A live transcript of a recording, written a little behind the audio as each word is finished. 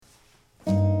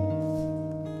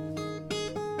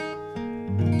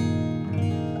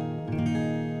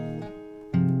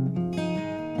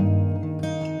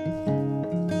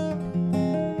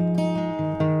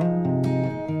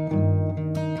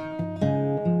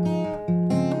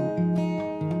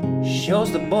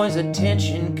shows the boys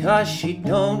attention 'cause she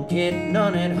don't get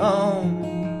none at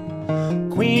home.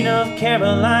 Queen of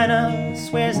Carolina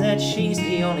swears that she's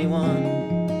the only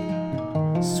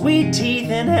one. Sweet teeth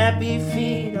and happy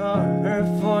feet are her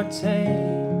forte.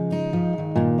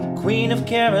 Queen of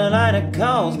Carolina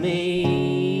calls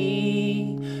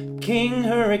me King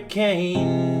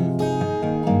Hurricane.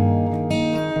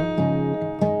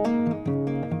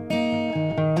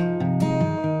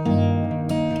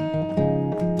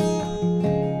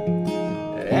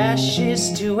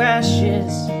 Ashes to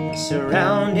ashes,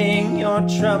 surrounding your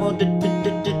trouble.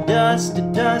 Dust to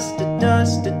dust to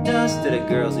dust to dust to the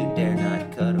girls who dare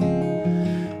not cuddle.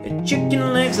 And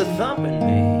chicken legs are thumping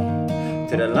me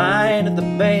to the light of the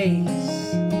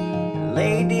bass.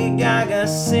 Lady Gaga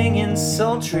singing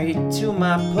sultry to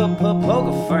my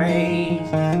poker phrase.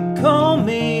 Call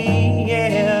me,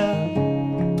 yeah,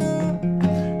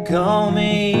 call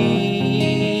me.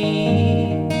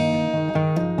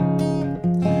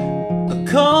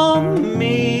 Call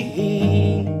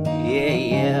me, yeah,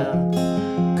 yeah.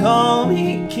 Call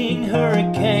me King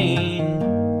Hurricane.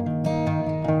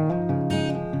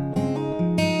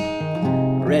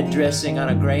 Red dressing on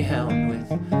a greyhound with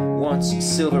once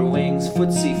silver wings,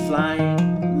 footsie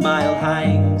flying,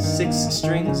 mile-highing, 6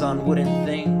 strings on wooden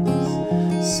things.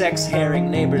 Sex-herring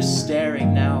neighbors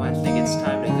staring, now I think it's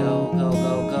time to go, go,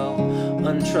 go, go.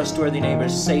 Untrustworthy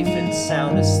neighbors safe and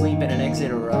sound asleep in an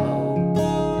exit row.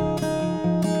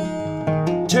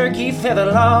 Turkey feather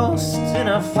lost in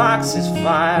a fox's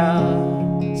file.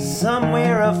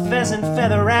 Somewhere a pheasant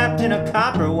feather wrapped in a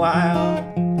copper wire.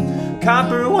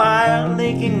 Copper wire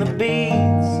linking the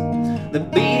beads. The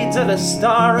beads are the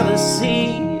star of the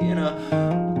sea. In a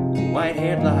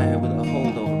white-haired liar with a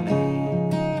hold over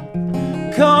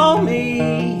me. Call me,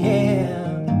 yeah.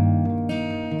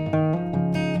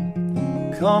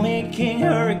 Call me King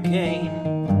Hurricane.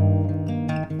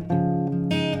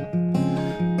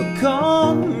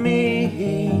 Call me.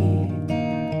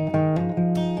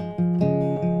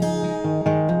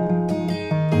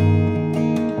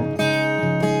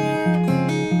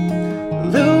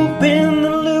 Looping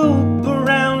the loop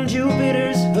around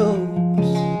Jupiter's hoops.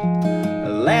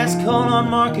 Last call on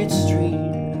Market Street.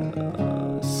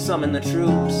 Summon the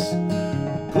troops.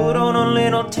 Put on a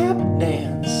little tap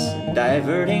dance,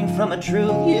 diverting from the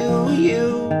truth.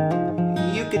 You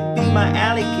could be my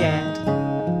alley cat.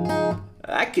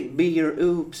 I could be your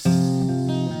oops.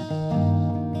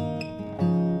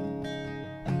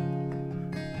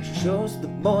 Shows the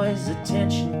boys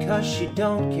attention 'cause she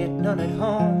don't get none at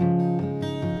home.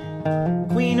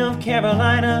 Queen of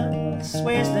Carolina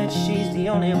swears that she's the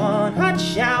only one. Hot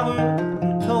shower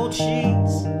and cold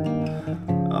sheets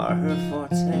are her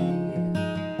forte.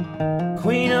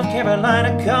 Queen of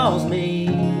Carolina calls me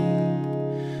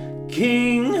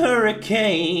King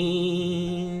Hurricane.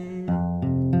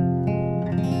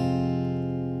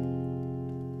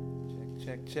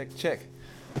 Check.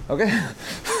 Okay.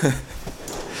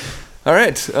 All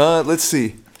right. Let's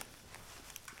see.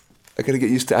 I gotta get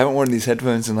used to. I haven't worn these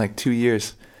headphones in like 2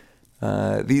 years.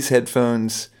 These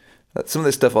headphones. Some of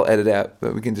this stuff I'll edit out,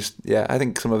 but we can just. Yeah, I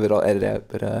think some of it I'll edit out.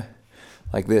 But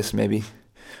like this, maybe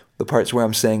the parts where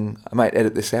I'm saying I might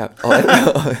edit this out. I'll edit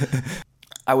out.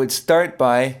 I would start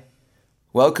by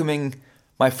welcoming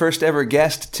my first ever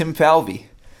guest, Tim Falvey.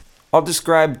 I'll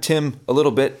describe Tim a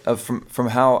little bit from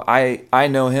how I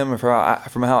know him, or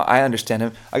from how I understand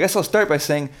him. I guess I'll start by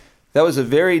saying that was a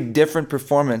very different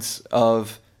performance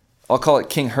of, I'll call it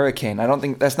King Hurricane. I don't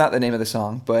think that's not the name of the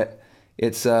song, but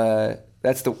it's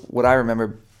that's what I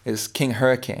remember is King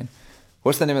Hurricane.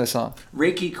 What's the name of the song?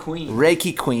 Reiki Queen.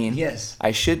 Reiki Queen. Yes.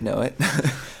 I should know it.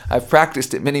 I've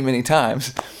practiced it many, many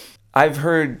times.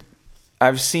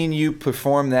 I've seen you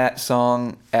perform that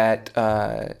song at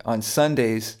on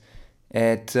Sundays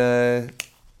at the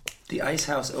Ice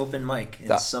House open mic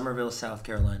in Summerville, South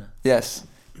Carolina. Yes.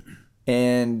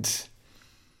 And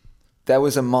that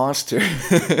was a monster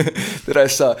that I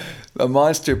saw. A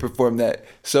monster perform that.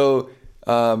 So,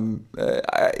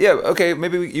 okay,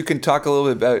 maybe you can talk a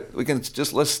little bit about,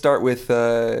 let's start with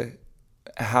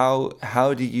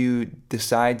how do you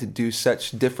decide to do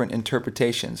such different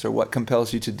interpretations, or what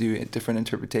compels you to do different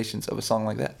interpretations of a song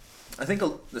like that? I think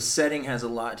the setting has a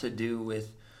lot to do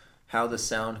with how the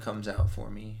sound comes out for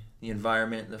me, the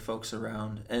environment, the folks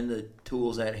around, and the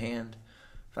tools at hand.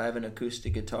 If I have an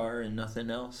acoustic guitar and nothing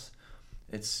else,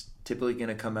 it's typically going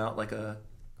to come out like a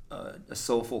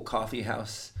soulful coffee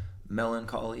house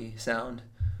melancholy sound.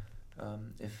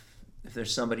 If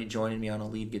there's somebody joining me on a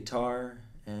lead guitar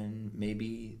and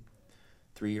maybe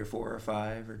 3 or 4 or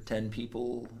 5 or 10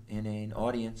 people in an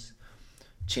audience,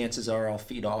 chances are I'll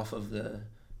feed off of the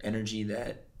energy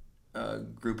that a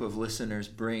group of listeners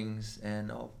brings,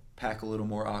 and I'll pack a little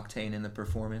more octane in the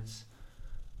performance.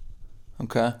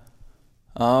 Okay.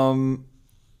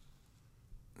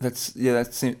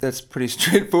 That's pretty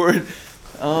straightforward.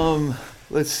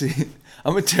 Let's see.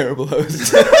 I'm a terrible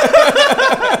host.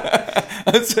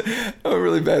 I'm a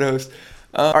really bad host.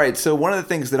 All right, so one of the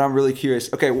things that I'm really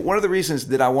curious. Okay, one of the reasons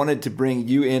that I wanted to bring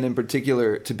you in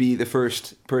particular to be the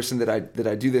first person that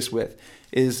I do this with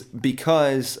is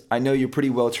because I know you're pretty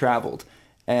well traveled,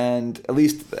 and at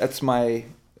least that's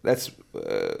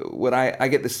what I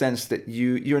get the sense that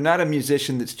you're not a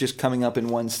musician that's just coming up in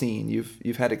one scene.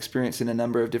 You've had experience in a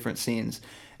number of different scenes,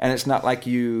 and it's not like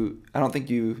I don't think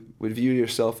you would view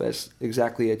yourself as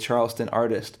exactly a Charleston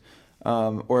artist,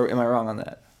 or am I wrong on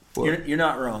that? You're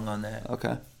not wrong on that.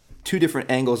 Okay. Two different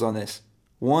angles on this.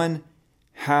 One,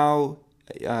 how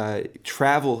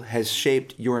travel has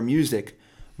shaped your music,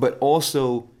 but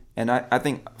also, and I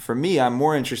think for me, I'm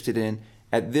more interested in,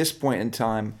 at this point in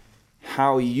time,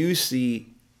 how you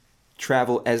see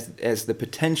travel as the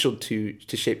potential to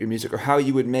shape your music, or how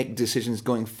you would make decisions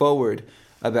going forward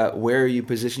about where you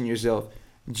position yourself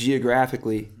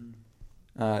geographically.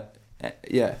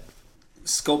 Yeah.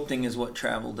 Sculpting is what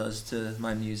travel does to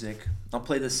my music. I'll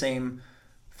play the same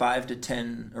 5 to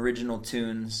 10 original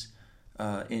tunes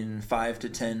in 5 to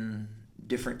 10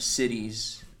 different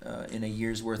cities in a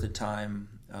year's worth of time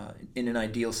in an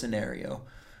ideal scenario.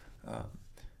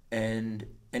 And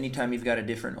anytime you've got a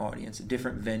different audience, a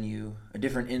different venue, a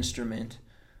different instrument,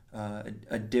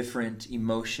 a different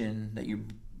emotion that you're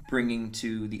bringing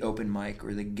to the open mic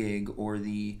or the gig or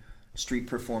the street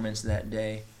performance that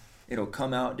day, it'll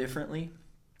come out differently.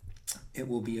 It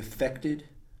will be affected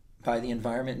by the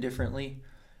environment differently,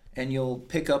 and you'll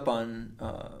pick up on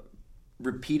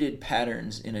repeated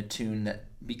patterns in a tune that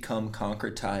become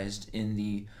concretized in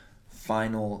the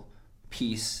final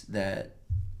piece that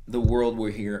the world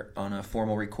will hear on a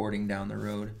formal recording down the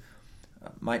road.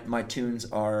 My tunes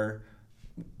are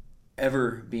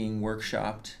ever being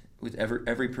workshopped with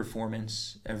every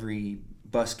performance, every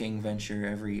busking venture,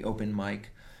 every open mic,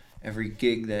 every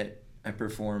gig that I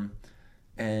perform,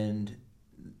 and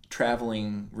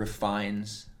traveling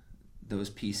refines those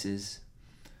pieces.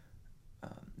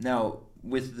 Now,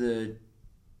 with the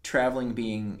traveling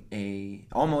being a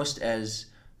almost as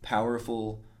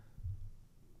powerful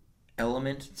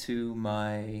element to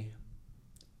my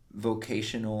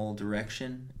vocational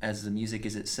direction as the music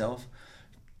is itself,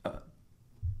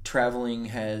 traveling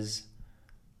has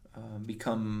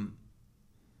become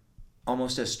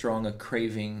almost as strong a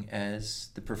craving as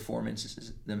the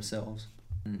performances themselves.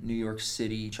 New York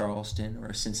City, Charleston,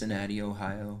 or Cincinnati,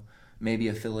 Ohio, maybe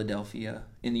a Philadelphia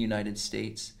in the United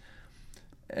States,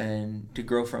 and to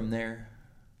grow from there.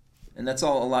 And that's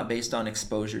all a lot based on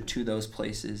exposure to those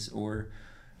places or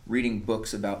reading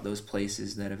books about those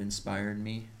places that have inspired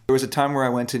me. There was a time where I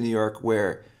went to New York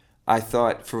where I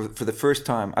thought for the first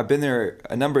time, I've been there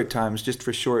a number of times just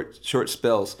for short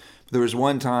spells. But there was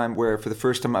one time where for the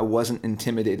first time I wasn't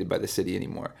intimidated by the city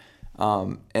anymore.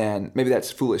 And maybe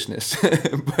that's foolishness,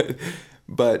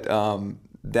 but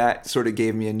that sort of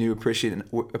gave me a new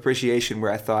appreciation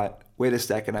where I thought, wait a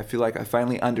second, I feel like I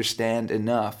finally understand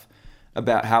enough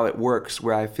about how it works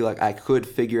where I feel like I could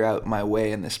figure out my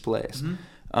way in this place.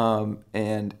 Mm-hmm.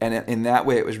 And in that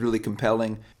way, it was really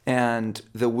compelling. And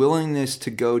the willingness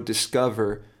to go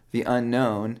discover the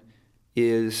unknown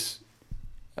is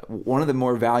one of the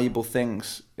more valuable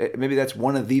things. Maybe that's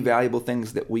one of the valuable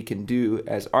things that we can do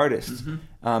as artists.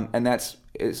 Mm-hmm. And that's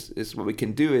what we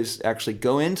can do is actually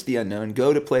go into the unknown,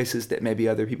 go to places that maybe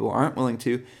other people aren't willing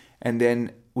to, and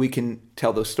then we can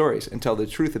tell those stories and tell the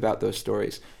truth about those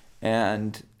stories.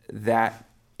 And that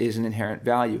is an inherent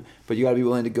value. But you got to be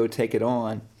willing to go take it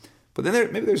on. But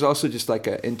then maybe there's also just like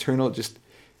an internal, just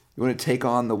you want to take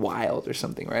on the wild or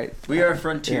something, right? We are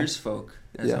frontiers folk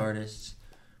as artists.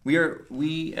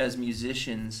 We as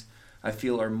musicians, I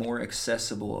feel, are more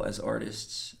accessible as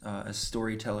artists, as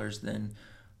storytellers than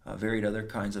varied other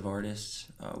kinds of artists.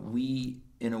 We,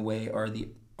 in a way, are the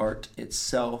art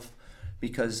itself,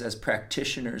 because as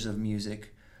practitioners of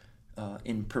music,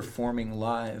 in performing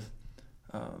live,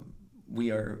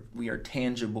 we are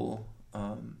tangible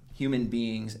human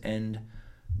beings and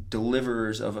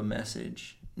deliverers of a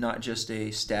message, not just a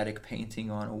static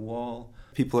painting on a wall.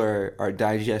 People are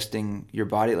digesting your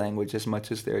body language as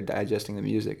much as they're digesting the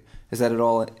music. Is that at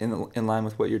all in line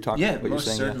with what you're talking about? Yeah,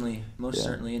 most certainly. Most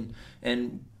certainly.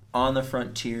 And on the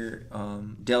frontier,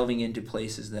 delving into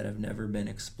places that have never been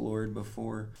explored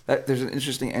before. There's an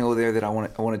interesting angle there that I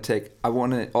want to take. I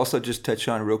want to also just touch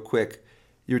on real quick.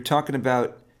 You're talking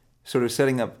about sort of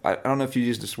setting up, I don't know if you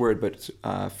used this word, but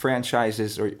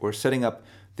franchises or setting up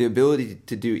the ability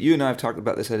to do. You and I have talked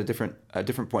about this at a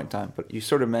different point in time, but you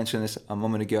sort of mentioned this a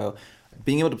moment ago.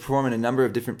 Being able to perform in a number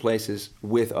of different places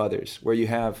with others, where you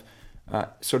have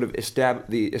sort of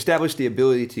established the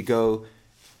ability to go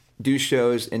do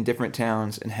shows in different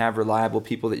towns and have reliable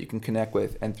people that you can connect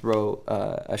with and throw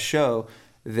a show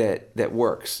that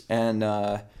works. And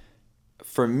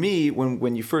for me,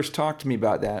 when you first talked to me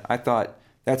about that, I thought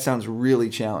that sounds really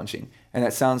challenging, and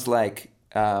that sounds like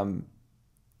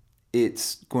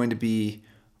it's going to be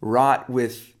wrought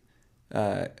with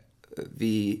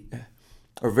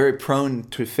or very prone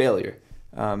to failure,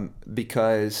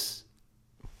 because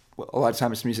a lot of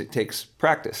times music takes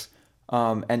practice,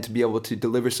 and to be able to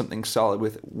deliver something solid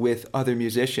with other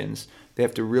musicians, they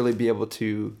have to really be able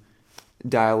to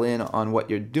dial in on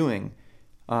what you're doing.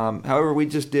 However, we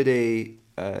just did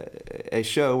a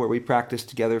show where we practiced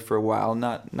together for a while,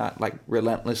 not like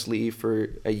relentlessly for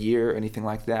a year or anything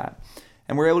like that,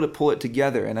 and we're able to pull it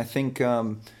together. And I think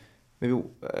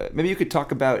maybe you could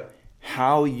talk about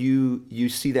how you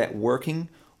see that working,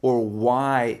 or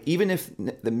why, even if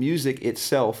the music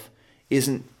itself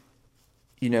isn't,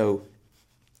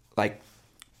 like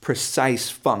precise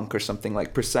funk or something,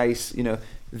 like precise,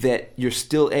 that you're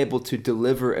still able to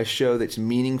deliver a show that's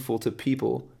meaningful to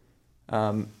people,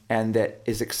 and that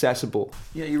is accessible.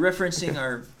 Yeah, you're referencing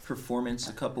our performance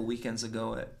a couple weekends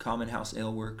ago at Common House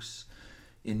Ale Works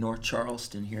in North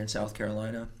Charleston here in South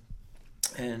Carolina.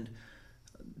 And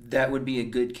that would be a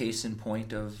good case in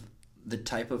point of the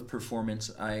type of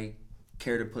performance I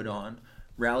care to put on.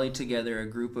 Rally together a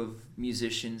group of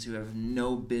musicians who have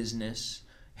no business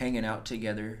hanging out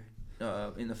together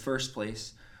in the first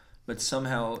place, but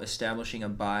somehow establishing a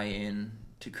buy-in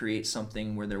to create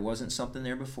something where there wasn't something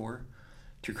there before,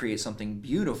 to create something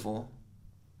beautiful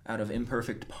out of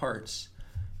imperfect parts,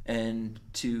 and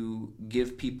to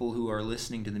give people who are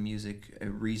listening to the music a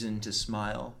reason to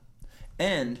smile,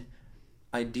 and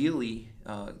ideally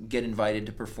get invited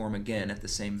to perform again at the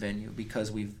same venue,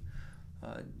 because we've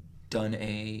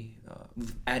we've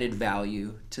added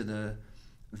value to the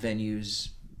venue's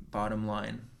bottom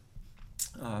line.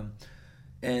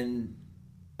 And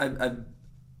I've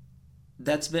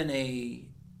that's been a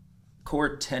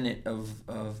core tenet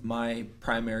of my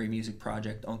primary music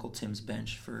project, Uncle Tim's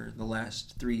Bench, for the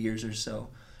last 3 years or so.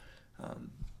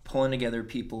 Pulling together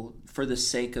people for the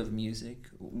sake of music.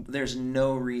 There's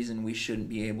no reason we shouldn't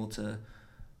be able to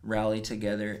rally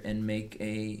together and make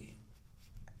a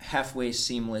halfway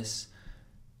seamless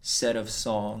set of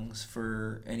songs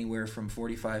for anywhere from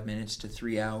 45 minutes to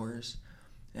 3 hours,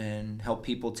 and help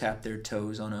people tap their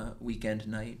toes on a weekend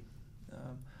night.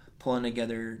 Pulling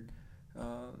together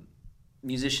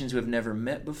musicians who have never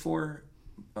met before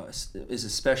is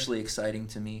especially exciting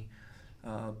to me.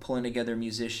 Pulling together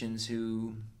musicians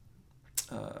who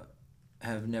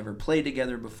have never played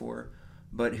together before,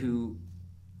 but who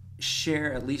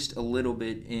share at least a little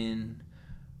bit in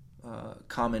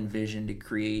common vision to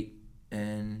create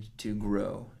and to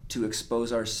grow, to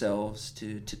expose ourselves,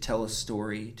 to tell a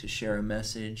story, to share a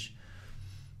message.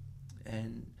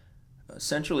 And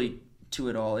centrally to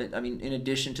it all, in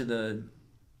addition to the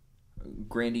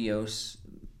grandiose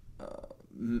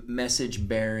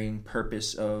message-bearing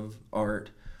purpose of art,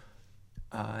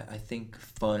 I think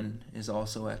fun is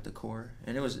also at the core.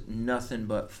 And it was nothing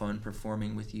but fun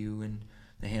performing with you and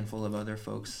the handful of other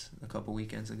folks a couple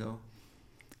weekends ago.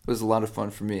 It was a lot of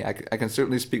fun for me. I can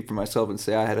certainly speak for myself and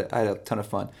say I had a ton of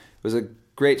fun. It was a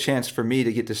great chance for me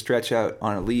to get to stretch out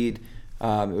on a lead.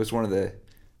 It was one of the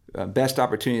best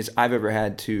opportunities I've ever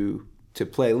had to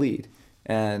play lead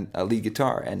and a lead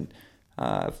guitar. And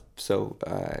so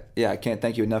I can't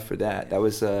thank you enough for that. That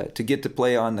was to get to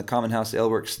play on the Common House Ale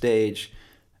Works stage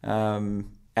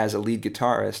as a lead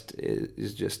guitarist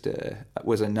is just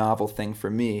was a novel thing for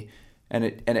me, and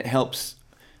it helps.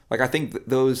 Like, I think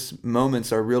those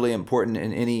moments are really important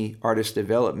in any artist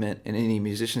development, in any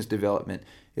musician's development,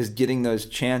 is getting those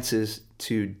chances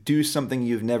to do something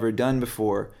you've never done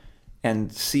before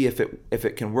and see if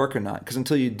it can work or not. Because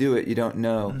until you do it, you don't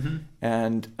know.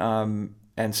 Mm-hmm.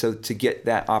 And so to get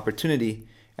that opportunity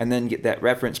and then get that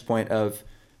reference point of,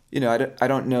 I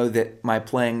don't know that my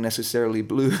playing necessarily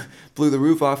blew the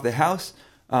roof off the house.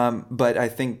 But I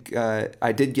think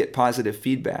I did get positive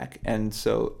feedback, and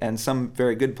some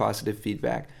very good positive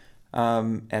feedback,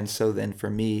 and so then for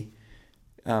me,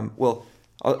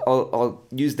 I'll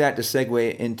use that to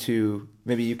segue into,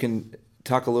 maybe you can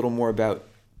talk a little more about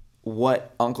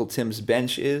what Uncle Tim's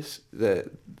Bench is, the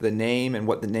name and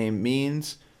what the name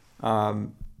means,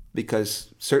 because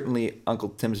certainly Uncle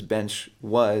Tim's Bench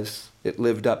it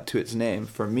lived up to its name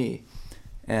for me,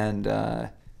 and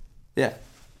yeah.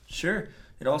 Sure.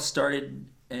 It all started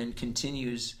and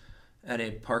continues at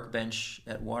a park bench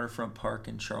at Waterfront Park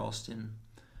in Charleston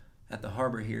at the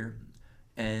harbor here.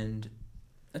 And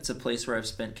it's a place where I've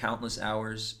spent countless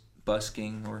hours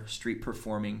busking or street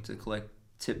performing to collect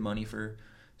tip money for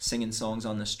singing songs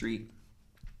on the street.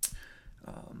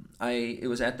 It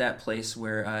was at that place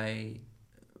where I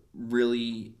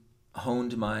really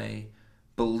honed my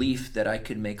belief that I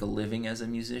could make a living as a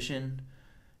musician,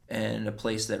 and a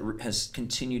place that has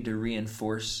continued to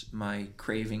reinforce my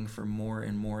craving for more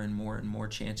and more and more and more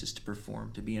chances to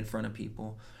perform, to be in front of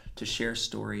people, to share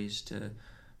stories, to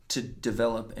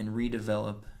develop and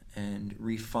redevelop and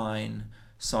refine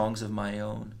songs of my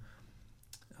own.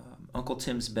 Uncle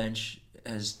Tim's Bench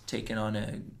has taken on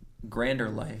a grander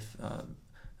life,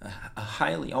 a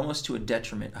highly, almost to a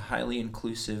detriment, a highly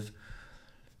inclusive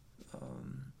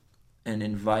and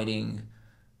inviting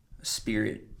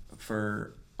spirit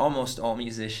for almost all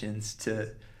musicians to.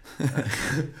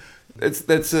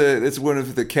 That's one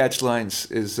of the catch lines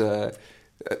is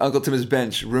Uncle Tim's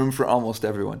Bench, room for almost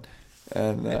everyone.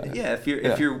 And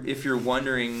if you're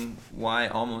wondering why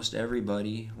almost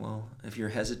everybody, well, if you're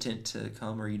hesitant to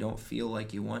come or you don't feel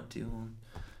like you want to,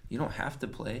 you don't have to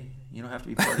play. You don't have to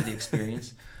be part of the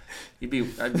experience.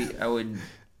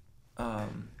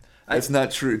 That's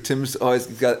not true. Tim's always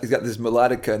got this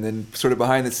melodica, and then sort of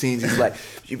behind the scenes, he's like,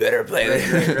 "You better play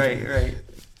this." Right.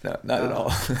 No, not at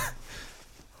all.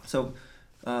 So,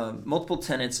 multiple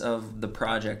tenets of the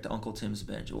project, Uncle Tim's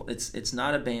Bench. Well, it's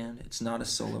not a band. It's not a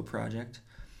solo project.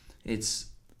 It's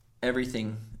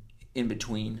everything in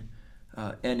between,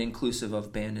 and inclusive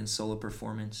of band and solo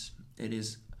performance. It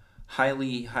is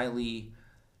highly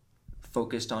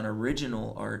focused on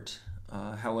original art.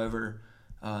 However,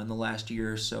 in the last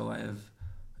year or so, I have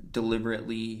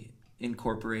deliberately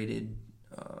incorporated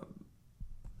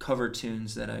cover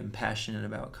tunes that I'm passionate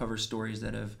about, cover stories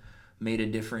that have made a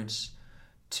difference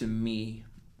to me,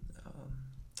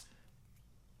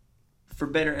 for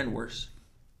better and worse.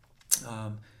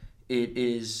 It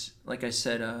is, like I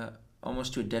said,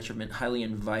 almost to a detriment, highly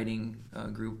inviting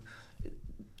group.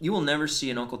 You will never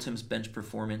see an Uncle Tim's Bench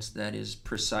performance that is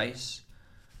precise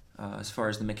as far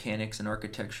as the mechanics and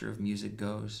architecture of music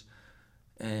goes,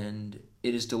 and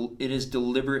it is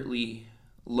deliberately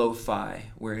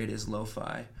lo-fi where it is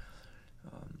lo-fi.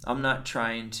 I'm not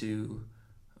trying to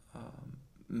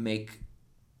make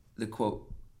the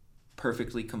quote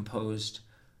perfectly composed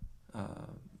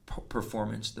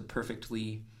performance, the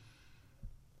perfectly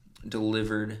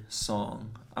delivered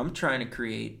song. I'm trying to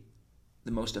create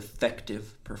the most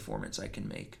effective performance I can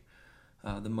make,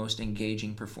 the most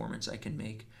engaging performance I can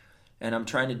make. And I'm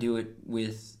trying to do it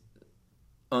with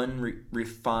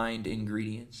unrefined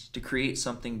ingredients to create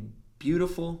something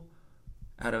beautiful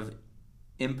out of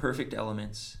imperfect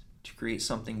elements, to create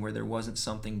something where there wasn't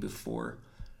something before,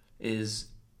 is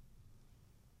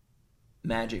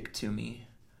magic to me.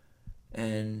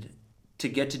 And to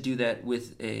get to do that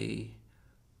with a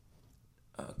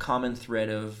common thread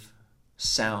of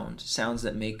sounds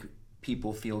that make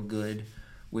people feel good,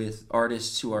 with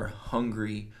artists who are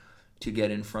hungry to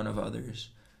get in front of others,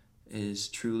 is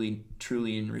truly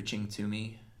enriching to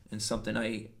me, and something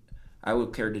I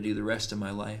would care to do the rest of my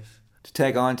life. To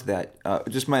tag on to that,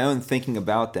 just my own thinking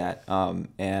about that,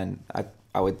 and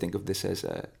I would think of this as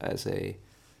a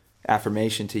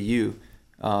affirmation to you,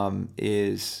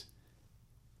 is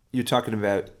you're talking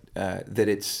about that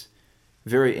it's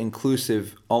very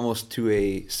inclusive, almost to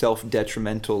a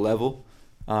self-detrimental level.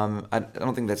 I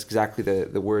don't think that's exactly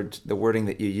the wording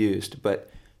that you used, but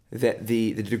that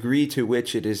the degree to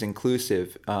which it is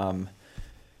inclusive,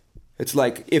 it's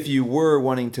like if you were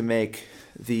wanting to make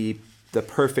the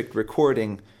perfect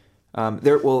recording,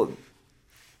 better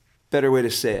way to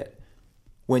say it,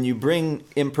 when you bring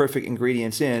imperfect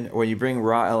ingredients in, or you bring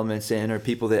raw elements in, or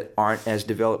people that aren't as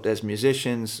developed as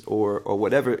musicians, or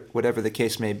whatever the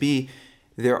case may be,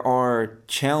 there are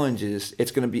challenges.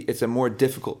 It's a more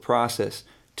difficult process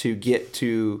to get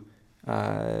to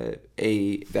a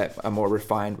more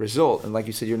refined result. And like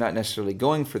you said, you're not necessarily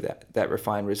going for that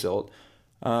refined result.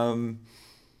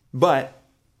 But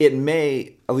it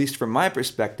may, at least from my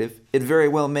perspective, it very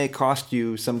well may cost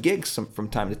you some gigs from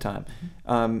time to time.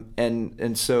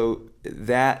 And so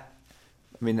that,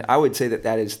 I mean, I would say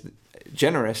that is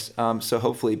generous. So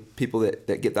hopefully people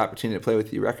that get the opportunity to play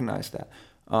with you recognize that.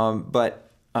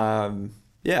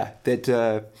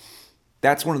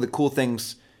 That's one of the cool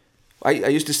things. I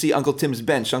used to see Uncle Tim's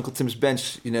Bench,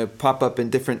 pop up in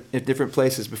different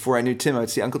places before I knew Tim. I would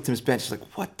see Uncle Tim's Bench. It's like,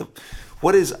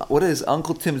 what is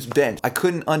Uncle Tim's Bench? I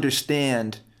couldn't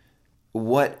understand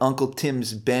what Uncle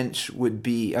Tim's Bench would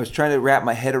be. I was trying to wrap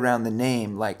my head around the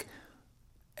name. Like,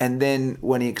 And then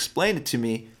when he explained it to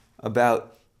me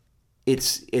about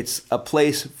it's a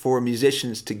place for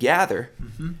musicians to gather,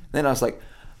 then I was like,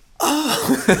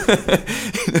 oh,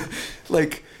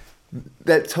 like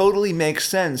that totally makes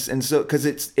sense. And so, because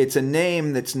it's a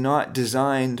name that's not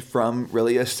designed from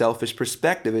really a selfish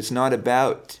perspective. It's not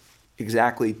about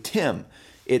exactly Tim.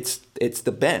 It's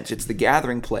the bench. It's the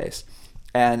gathering place,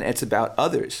 and it's about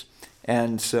others.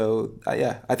 And so,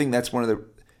 yeah, I think that's one of the.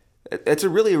 It's a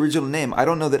really original name. I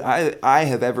don't know that I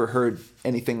have ever heard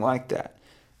anything like that.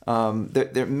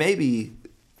 There may be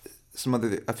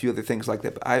a few other things like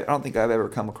that, but I don't think I've ever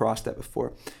come across that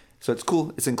before. So it's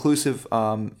cool. It's inclusive,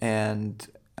 and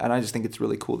I just think it's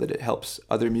really cool that it helps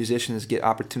other musicians get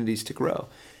opportunities to grow.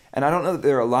 And I don't know that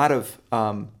there are a lot of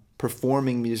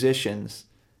performing musicians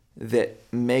that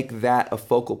make that a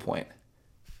focal point.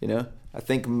 You know, I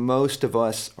think most of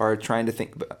us are trying to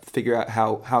figure out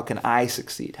how can I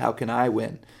succeed, how can I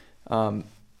win,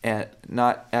 and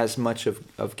not as much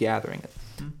of gathering it.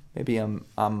 Maybe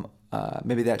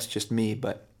maybe that's just me,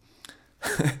 but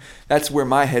that's where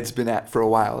my head's been at for a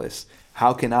while, is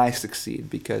how can I succeed,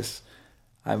 because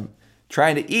I'm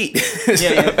trying to eat.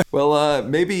 Yeah. Well,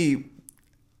 maybe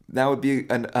that would be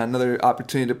another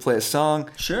opportunity to play a song.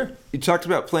 Sure. You talked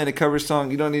about playing a cover song.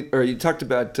 You talked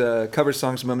about cover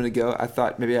songs a moment ago. I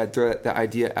thought maybe I'd throw that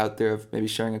idea out there of maybe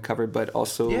sharing a cover, but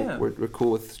also we're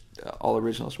cool with all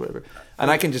originals, whatever.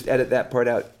 And I can just edit that part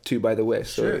out too, by the way.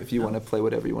 So sure. if you want to play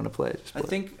whatever you want to play, just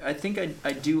play. I think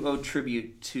I do owe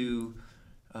tribute to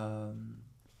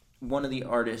one of the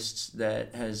artists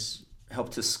that has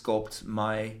helped to sculpt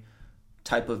my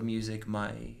type of music,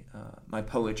 my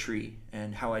poetry,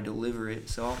 and how I deliver it.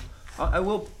 So I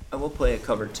will play a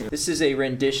cover tune. This is a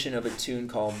rendition of a tune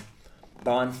called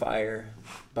Bonfire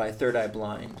by Third Eye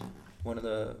Blind, one of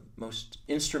the most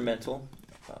instrumental,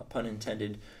 pun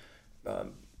intended,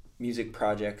 music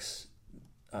projects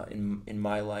in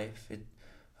my life.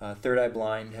 Third Eye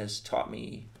Blind has taught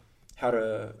me how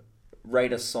to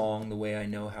write a song the way I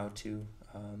know how to.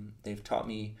 They've taught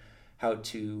me how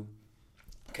to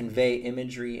convey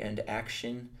imagery and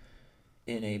action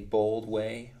in a bold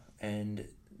way, and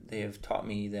they have taught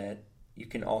me that you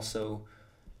can also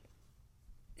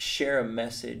share a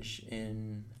message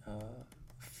in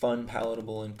fun,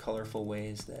 palatable, and colorful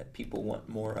ways that people want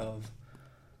more of.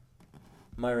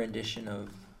 My rendition of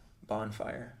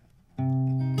Bonfire.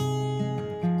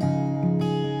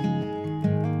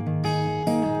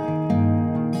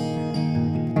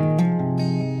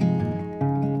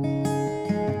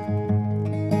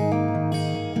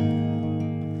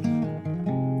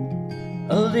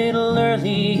 A little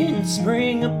early in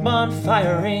spring, a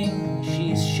bonfiring,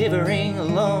 she's shivering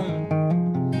alone.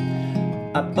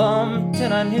 I bumped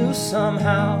and I knew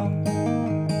somehow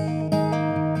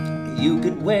you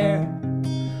could wear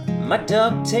my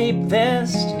duct tape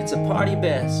vest. It's a party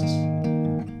best,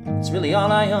 it's really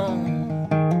all I own.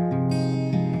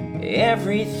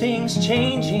 Everything's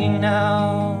changing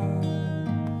now,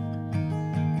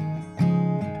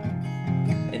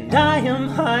 and I am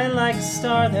high like a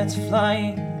star that's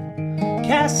flying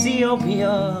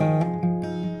Cassiopeia.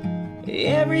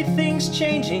 Everything's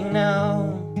changing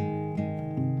now.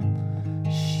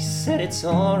 She said it's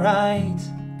alright,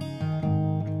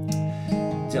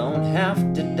 don't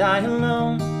have to die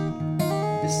alone.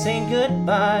 This ain't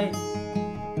goodbye,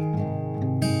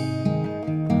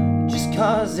 just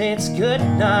 'cause it's good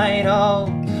night. Oh,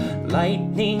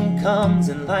 lightning comes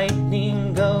and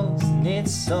lightning goes, and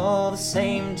it's all the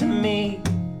same to me.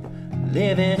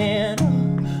 Living in,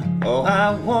 oh,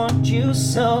 I want you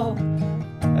so.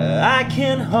 I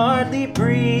can hardly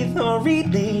breathe or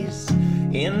release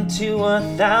into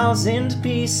 1,000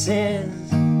 pieces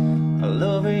all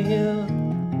over you.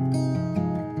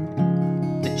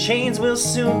 The chains will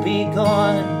soon be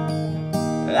gone.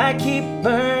 I keep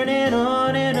burning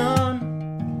on and on.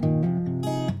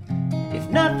 If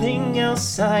nothing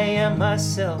else, I am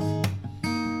myself.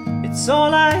 It's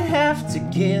all I have to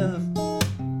give.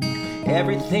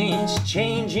 Everything's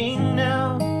changing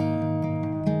now.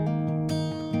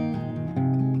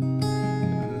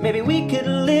 Maybe we could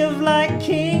live like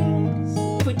kings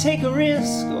if we take a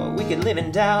risk, or we could live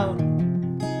in doubt.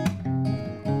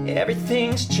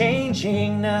 Everything's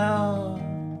changing now.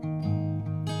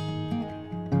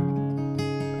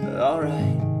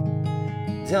 Alright,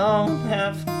 don't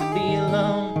have to be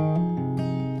alone.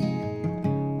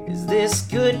 Is this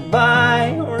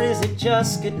goodbye, or is it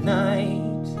just goodnight?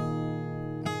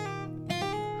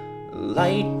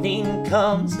 Lightning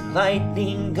comes and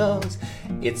lightning goes,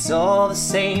 it's all the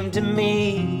same to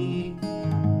me.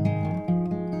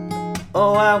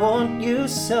 Oh, I want you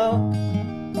so.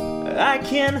 I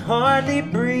can hardly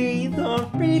breathe or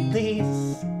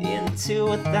release into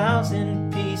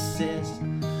 1,000 pieces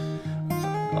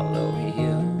all over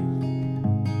you.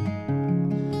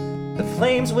 The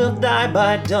flames will die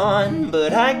by dawn,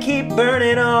 but I keep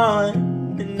burning on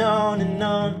and on and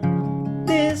on.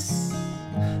 This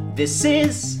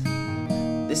is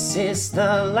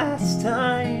the last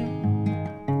time.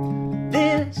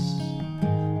 This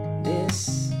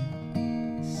is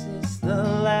the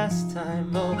last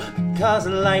time. Oh, because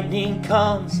lightning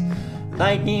comes,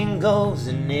 lightning goes,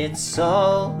 and it's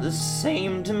all the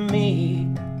same to me.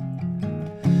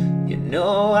 You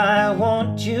know I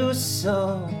want you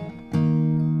so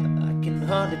I can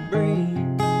hardly breathe.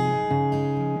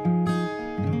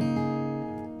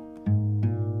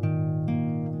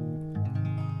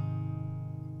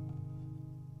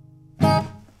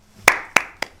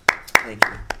 Thank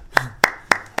you.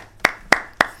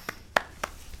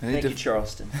 Thank you,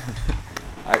 Charleston.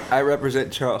 I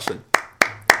represent Charleston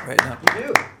right now. You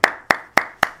do.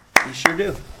 You sure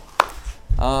do.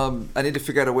 I need to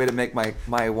figure out a way to make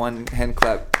my one hand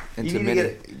clap into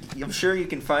MIDI. I'm sure you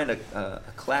can find a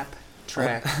clap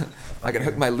track. I can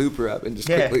hook my looper up and just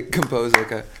quickly compose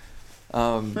like a.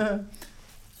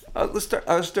 Let's start.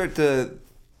 I'll start the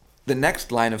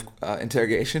next line of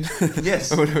interrogation.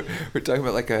 Yes. We're talking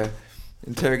about like a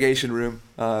interrogation room.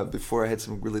 Before I had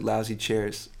some really lousy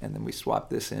chairs, and then we swapped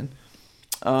this in.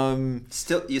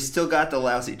 You still got the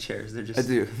lousy chairs. They're just I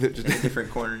do. They're just in a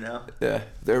different corner now. Yeah,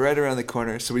 they're right around the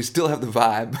corner, so we still have the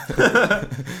vibe,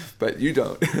 but you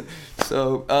don't.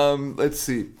 So let's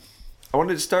see. I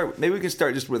wanted to start. Maybe we can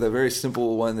start just with a very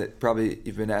simple one that probably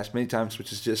you've been asked many times,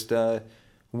 which is just who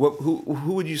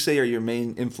would you say are your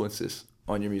main influences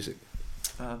on your music?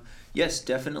 Yes,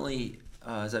 definitely.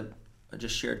 As I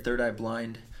just shared, Third Eye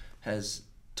Blind has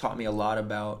taught me a lot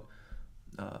about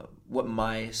what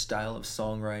my style of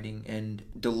songwriting and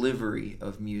delivery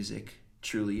of music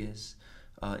truly is.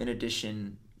 In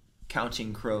addition,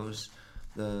 Counting Crows,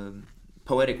 the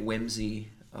poetic whimsy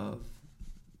of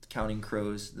Counting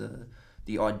Crows,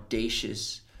 the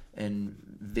audacious and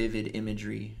vivid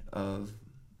imagery of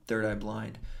Third Eye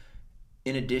Blind,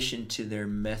 in addition to their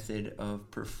method of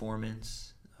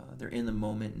performance, their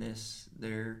in-the-momentness,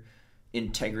 their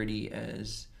integrity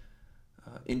as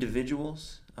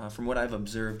individuals, from what I've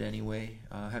observed anyway,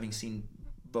 having seen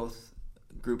both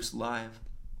groups live,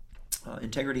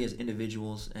 integrity as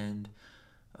individuals and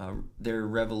their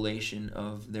revelation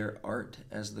of their art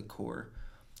as the core.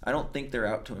 I don't think they're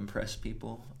out to impress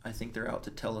people. I think they're out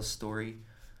to tell a story.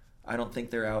 I don't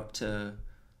think they're out to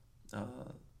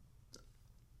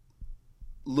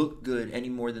look good any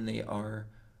more than they are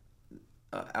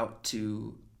out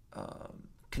to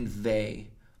convey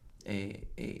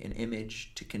an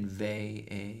image, to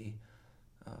convey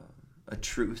a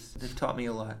truth. They've taught me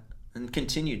a lot and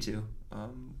continue to,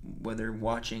 whether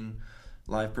watching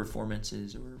live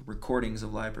performances or recordings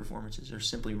of live performances or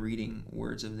simply reading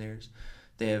words of theirs.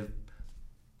 They have,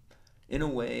 in a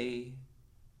way,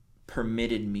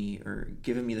 permitted me or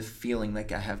given me the feeling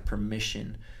like I have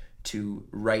permission to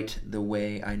write the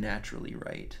way I naturally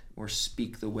write, or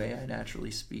speak the way I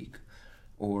naturally speak,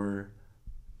 or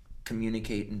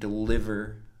communicate and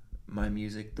deliver my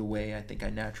music the way I think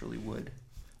I naturally would.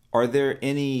 Are there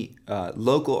any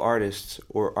local artists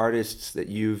or artists that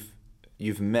you've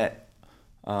met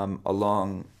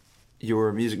along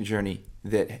your music journey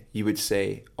that you would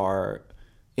say are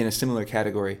in a similar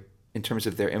category in terms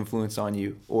of their influence on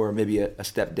you, or maybe a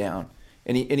step down?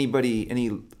 Any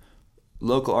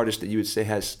local artist that you would say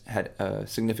has had a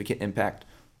significant impact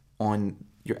on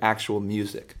your actual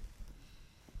music?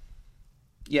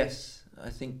 Yes, I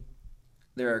think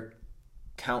there are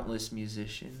countless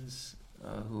musicians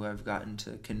who I've gotten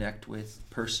to connect with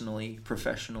personally,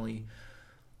 professionally,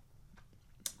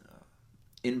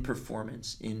 in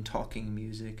performance, in talking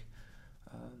music.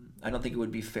 I don't think it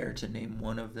would be fair to name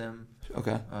one of them.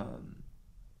 Okay.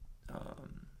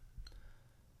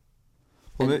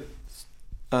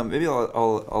 Maybe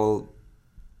I'll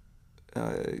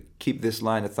keep this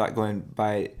line of thought going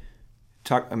by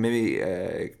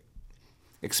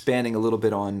expanding a little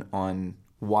bit on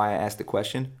why I asked the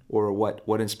question, or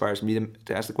what inspires me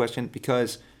to ask the question,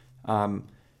 because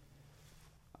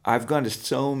I've gone to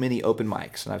so many open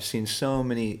mics and I've seen so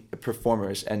many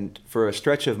performers, and for a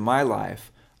stretch of my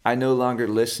life, I no longer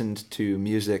listened to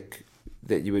music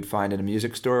that you would find in a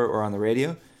music store or on the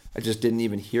radio. I just didn't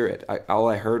even hear it. All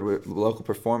I heard were local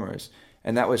performers,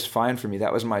 and that was fine for me.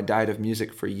 That was my diet of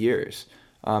music for years,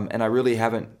 and I really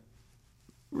haven't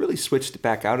really switched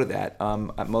back out of that.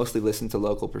 I mostly listen to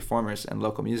local performers and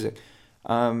local music,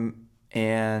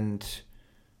 and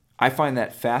I find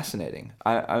that fascinating.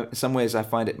 In some ways, I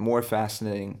find it more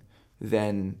fascinating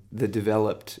than the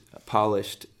developed,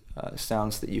 polished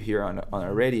sounds that you hear on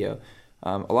a radio.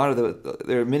 A lot of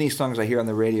there are many songs I hear on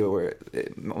the radio where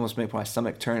it almost make my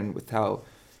stomach turn with how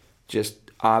just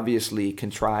obviously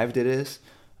contrived it is.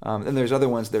 And there's other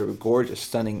ones that are gorgeous,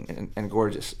 stunning, and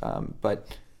gorgeous.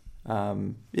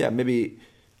 Maybe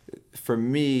for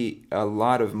me, a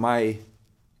lot of my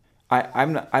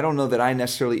I don't know that I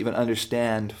necessarily even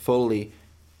understand fully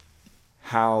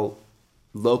how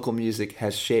local music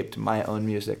has shaped my own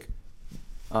music.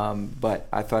 But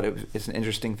I thought it's an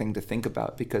interesting thing to think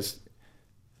about because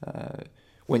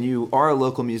when you are a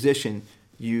local musician,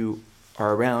 you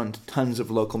are around tons of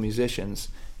local musicians,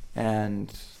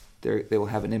 and they will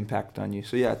have an impact on you.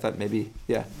 So I thought maybe.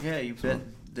 Yeah, you bet.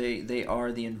 They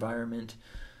are the environment.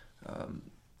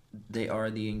 They are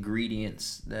the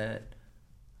ingredients that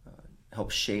help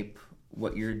shape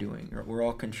what you're doing. We're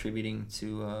all contributing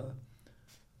to a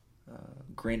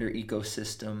grander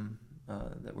ecosystem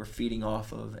that we're feeding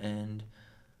off of and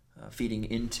feeding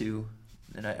into.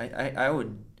 And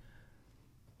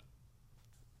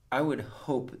I would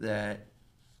hope that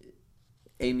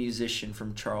a musician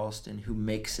from Charleston who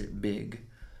makes it big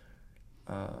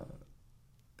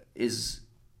is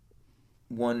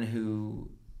one who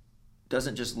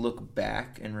doesn't just look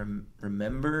back and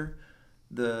remember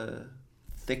the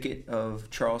thicket of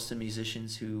Charleston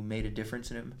musicians who made a difference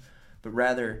in him, but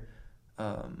rather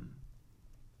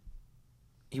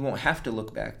he won't have to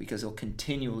look back because he'll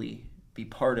continually be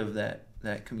part of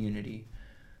that community.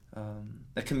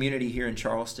 A community here in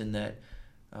Charleston that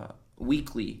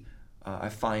weekly I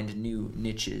find new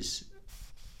niches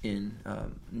in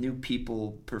new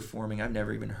people performing I've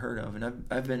never even heard of, and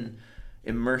I've been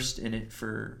immersed in it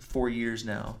for 4 years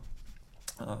now.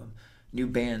 New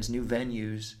bands, new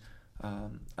venues.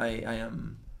 I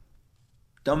am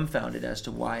dumbfounded as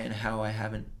to why and how I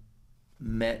haven't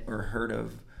met or heard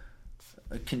of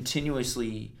a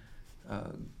continuously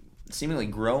seemingly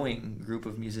growing group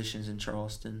of musicians in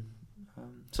Charleston.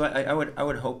 So I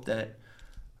would hope that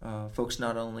folks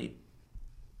not only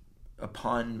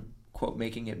upon quote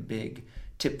making it big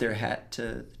tip their hat to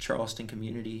the Charleston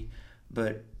community,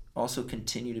 but also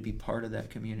continue to be part of that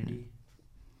community,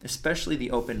 especially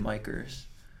the open micers,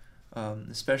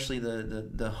 especially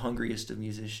the hungriest of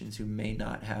musicians who may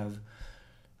not have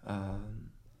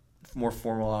more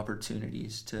formal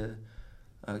opportunities to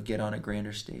get on a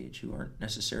grander stage, who aren't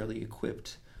necessarily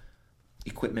equipped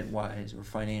equipment-wise or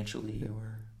financially,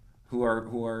 or who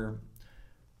are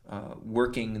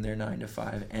working their 9 to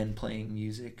 5 and playing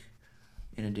music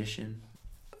in addition.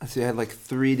 So I had like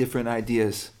 3 different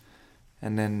ideas,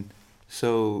 and then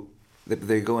so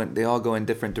they all go in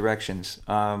different directions.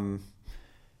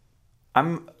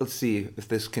 Let's see if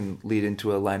this can lead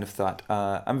into a line of thought.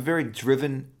 I'm very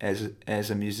driven as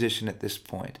a musician at this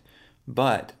point,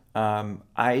 but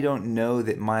I don't know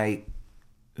that my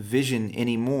vision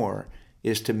anymore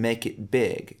is to make it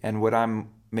big. And what I'm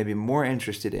maybe more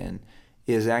interested in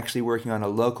is actually working on a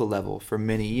local level for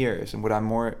many years. And what I'm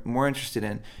more interested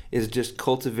in is just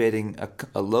cultivating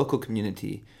a local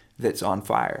community that's on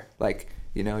fire. Like,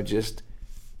 just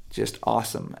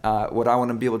awesome. What I want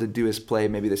to be able to do is play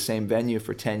maybe the same venue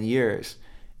for 10 years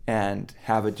and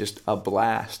have just a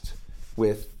blast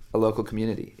with a local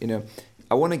community.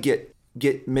 I want to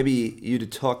get maybe you to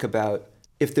talk about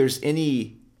if there's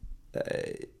any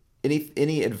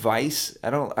advice.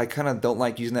 I kind of don't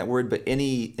like using that word, but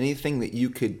anything that you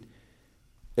could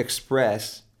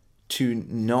express to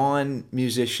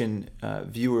non-musician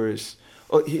viewers.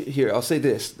 Oh, here, I'll say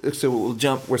this. So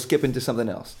we're skipping to something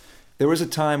else. There was a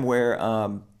time where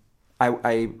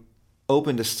I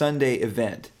opened a Sunday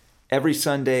event. Every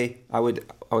Sunday I would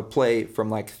play from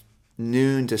like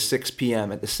noon to 6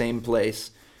 p.m. at the same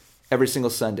place every single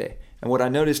Sunday. And what I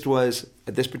noticed was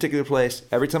at this particular place,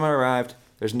 every time I arrived,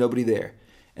 there's nobody there.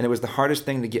 And it was the hardest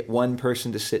thing to get one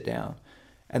person to sit down.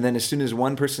 And then as soon as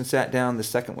one person sat down, the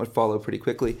second would follow pretty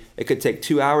quickly. It could take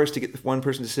 2 hours to get one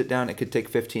person to sit down. It could take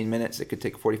 15 minutes. It could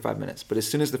take 45 minutes. But as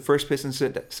soon as the first person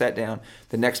sat down,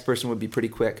 the next person would be pretty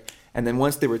quick. And then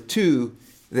once there were 2,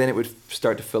 then it would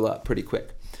start to fill up pretty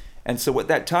quick. And so what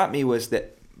that taught me was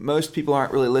that most people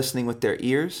aren't really listening with their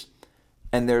ears,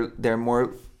 and they're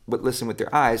more listening with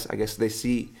their eyes. I guess they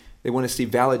want to see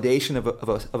validation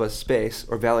of a space,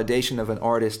 or validation of an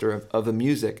artist or of the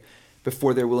music,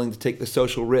 before they're willing to take the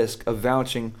social risk of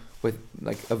vouching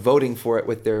of voting for it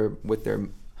with their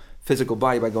physical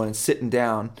body by going and sitting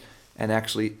down and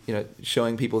actually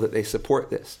showing people that they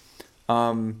support this.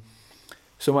 So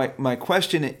my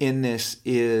question in this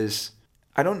is,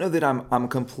 I don't know that I'm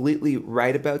completely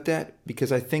right about that,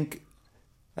 because I think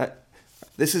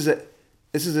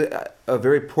this is a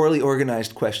very poorly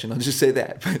organized question. I'll just say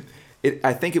that, but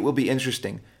I think it will be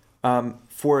interesting.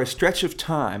 For a stretch of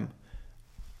time,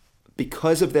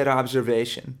 because of that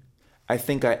observation, I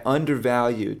think I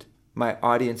undervalued my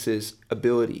audience's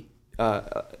ability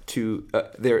to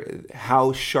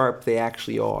how sharp they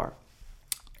actually are,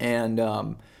 and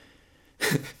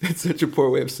that's such a poor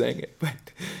way of saying it,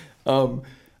 but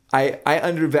I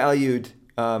undervalued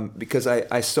because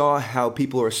I saw how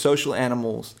people are social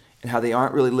animals and how they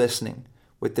aren't really listening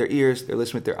with their ears, they're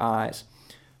listening with their eyes.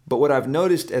 But what I've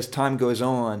noticed as time goes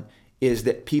on is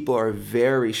that people are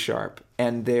very sharp,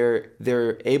 and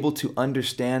they're able to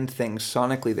understand things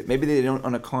sonically that maybe they don't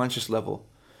on a conscious level,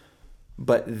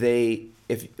 but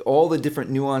if all the different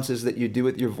nuances that you do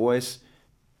with your voice,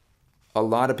 a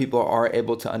lot of people are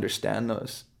able to understand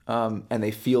those, and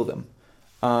they feel them.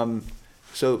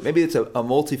 So maybe it's a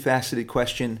multifaceted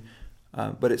question,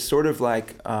 but it's sort of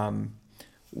like,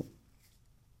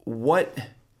 what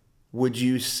would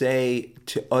you say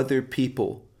to other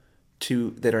people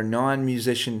that are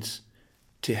non-musicians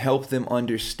to help them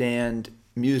understand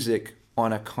music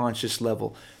on a conscious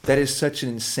level? That is such an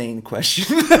insane question.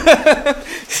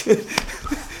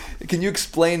 Can you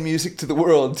explain music to the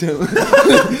world, Tim?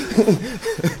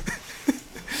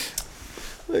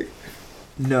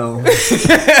 No.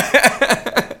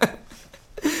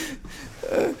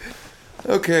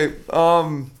 Okay.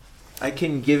 I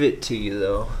can give it to you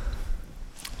though.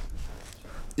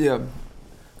 Yeah.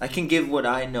 I can give what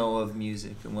I know of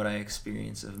music and what I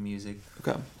experience of music.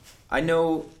 Okay. I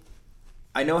know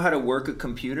how to work a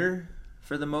computer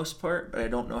for the most part, but I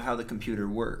don't know how the computer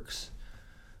works.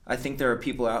 I think there are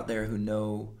people out there who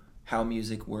know how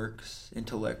music works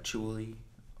intellectually,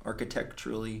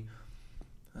 architecturally,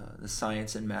 the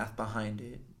science and math behind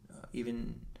it,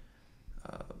 even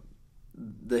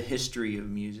the history of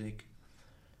music.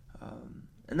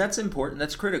 And that's important,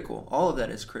 that's critical. All of that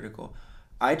is critical.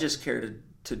 I just care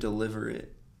to deliver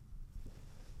it.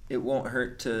 It won't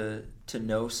hurt to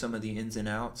know some of the ins and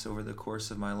outs over the course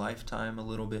of my lifetime a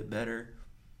little bit better.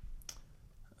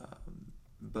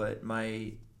 But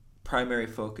my primary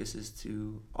focus is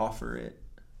to offer it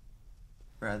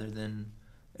rather than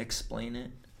explain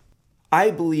it. I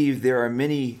believe there are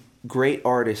many great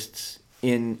artists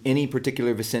in any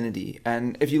particular vicinity.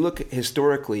 And if you look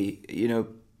historically,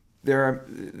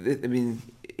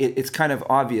 it's kind of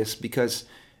obvious because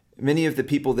many of the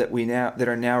people that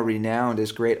are now renowned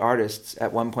as great artists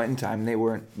at one point in time, they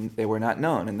were not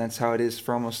known, and that's how it is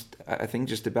for almost, I think,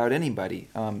 just about anybody.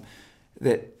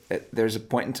 That there's a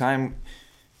point in time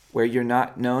where you're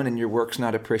not known and your work's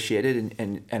not appreciated,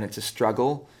 and it's a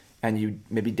struggle, and you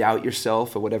maybe doubt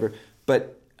yourself or whatever.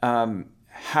 But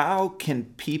how can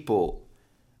people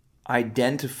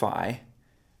identify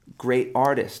great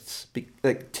artists?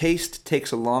 Like, taste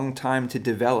takes a long time to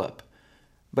develop.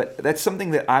 But that's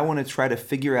something that I want to try to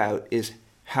figure out, is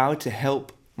how to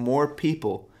help more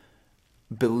people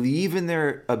believe in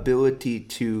their ability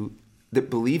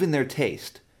believe in their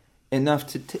taste enough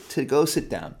to go sit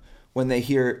down when they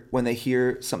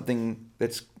hear something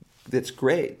that's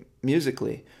great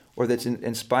musically or that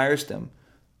inspires them.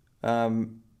 Or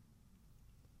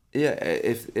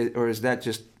is that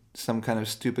just some kind of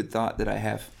stupid thought that I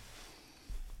have?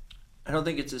 I don't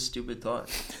think it's a stupid thought.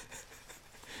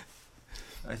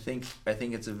 I think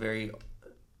it's a very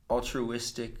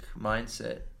altruistic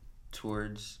mindset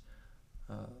towards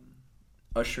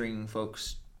ushering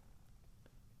folks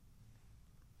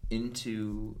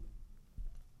into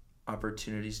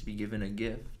opportunities to be given a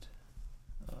gift.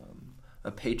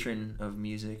 A patron of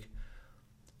music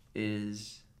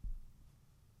is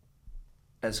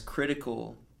as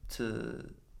critical to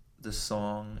the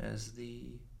song as the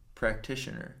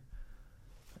practitioner.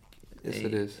 Yes,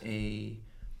 it is.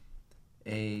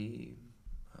 A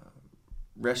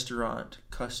restaurant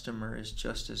customer is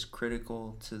just as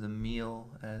critical to the meal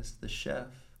as the chef.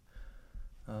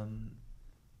 A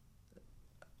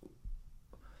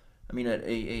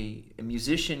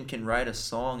musician can write a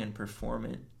song and perform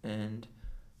it, and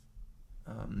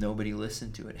nobody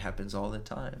listened to it. It happens all the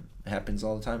time. It happens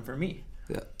all the time for me.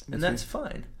 Yeah, and that's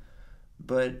fine.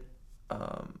 But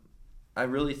I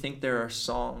really think there are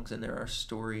songs and there are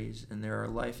stories and there are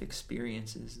life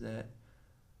experiences that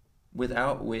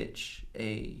without which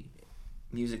a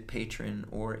music patron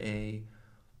or a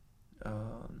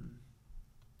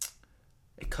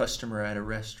customer at a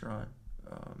restaurant,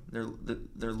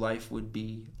 their life would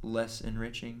be less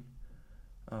enriching.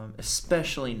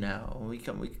 Especially now,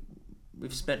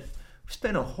 we've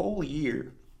spent a whole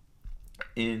year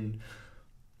in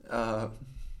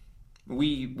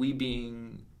we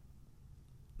being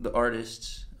the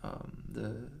artists,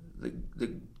 the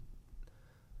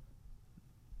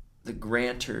the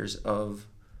granters of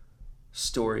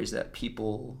stories that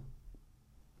people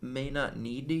may not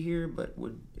need to hear, but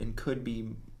would and could be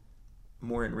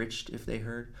more enriched if they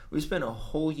heard. We spent a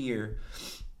whole year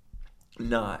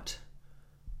not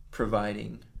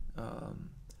providing,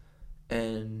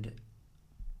 and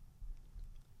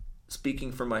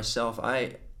speaking for myself,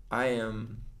 I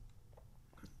am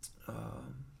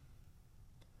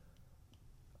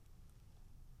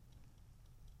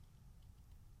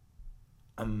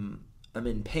I'm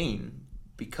in pain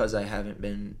because I haven't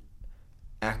been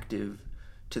active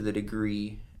to the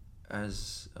degree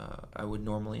as I would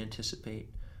normally anticipate.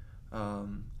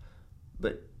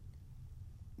 But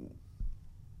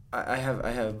I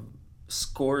have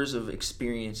scores of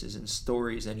experiences and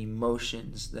stories and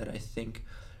emotions that I think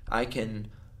I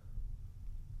can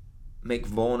make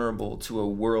vulnerable to a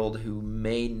world who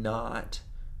may not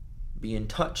be in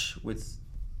touch with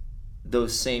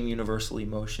those same universal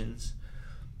emotions.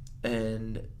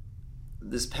 And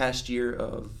this past year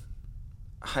of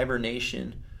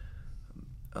hibernation,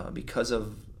 because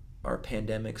of our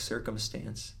pandemic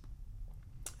circumstance,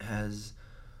 has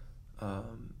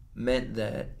meant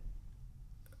that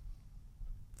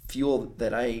fuel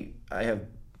that I have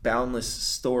boundless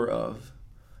store of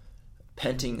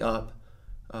penting up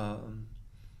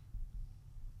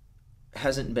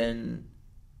hasn't been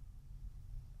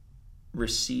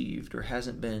received, or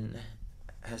hasn't been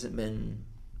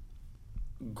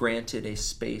granted a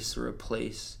space or a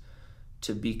place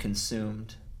to be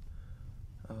consumed.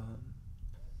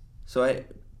 So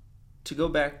to go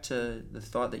back to the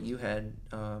thought that you had,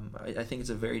 I think it's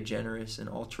a very generous and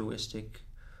altruistic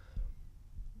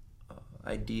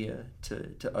idea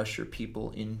to usher people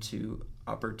into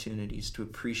opportunities to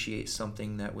appreciate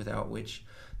something that without which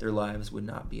their lives would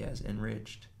not be as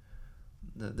enriched.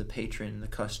 The patron, the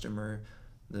customer,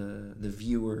 the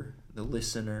viewer, the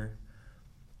listener.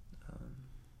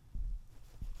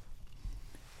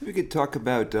 We could talk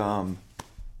about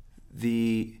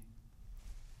the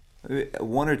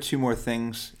one or two more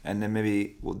things, and then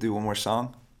maybe we'll do one more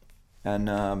song.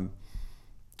 And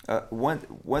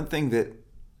one thing that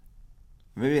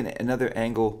maybe another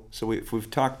angle. So if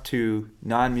we've talked to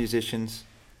non-musicians,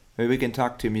 maybe we can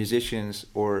talk to musicians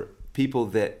or people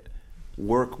that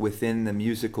work within the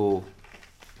musical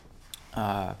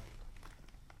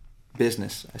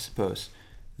business, I suppose,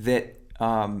 that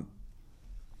at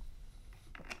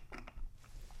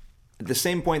the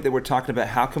same point that we're talking about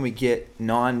how can we get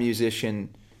non-musician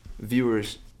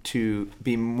viewers to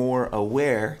be more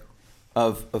aware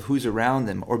of who's around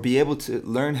them, or be able to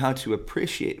learn how to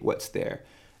appreciate what's there.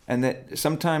 And that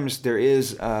sometimes there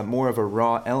is more of a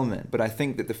raw element, but I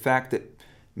think that the fact that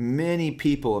many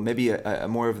people, maybe a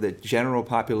more of the general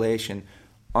population,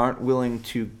 aren't willing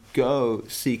to go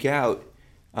seek out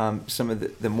some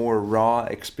of the more raw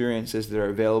experiences that are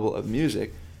available of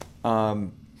music,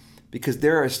 because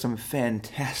there are some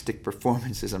fantastic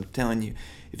performances. I'm telling you,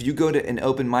 if you go to an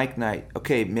open mic night,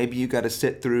 okay, maybe you got to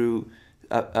sit through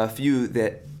a few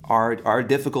that are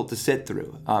difficult to sit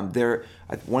through.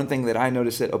 One thing that I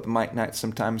notice at open mic nights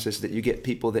sometimes is that you get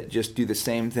people that just do the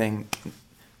same thing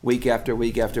week after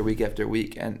week after week after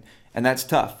week, and that's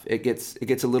tough. It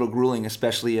gets a little grueling,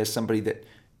 especially as somebody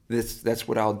that's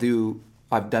what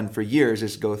I've done for years,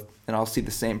 is go and I'll see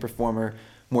the same performer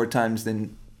more times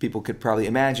than people could probably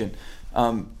imagine.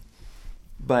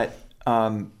 But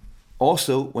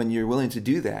also, when you're willing to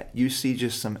do that, you see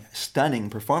just some stunning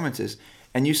performances,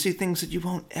 and you see things that you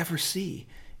won't ever see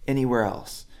anywhere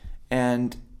else.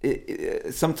 And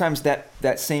sometimes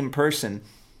that same person,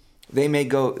 they may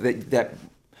go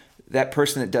that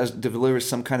person that delivers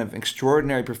some kind of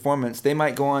extraordinary performance, they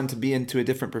might go on to be into a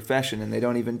different profession, and they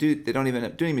don't even end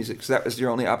up doing music, so that was your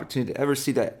only opportunity to ever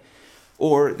see that.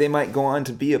 Or they might go on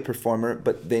to be a performer,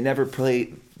 but they never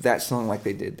played that song like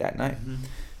they did that night.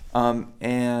 Mm-hmm.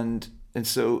 And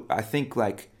so I think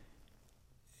that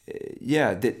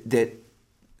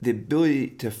the ability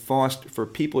to foster for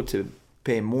people to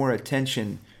pay more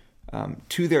attention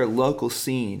to their local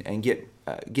scene and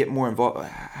get more involved.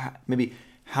 Maybe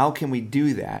how can we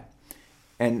do that?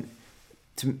 And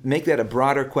to make that a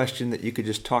broader question that you could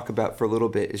just talk about for a little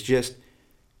bit is just,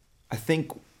 I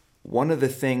think one of the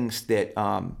things that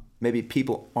maybe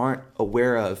people aren't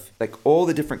aware of, like all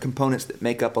the different components that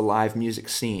make up a live music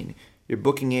scene, your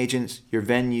booking agents, your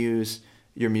venues,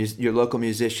 your local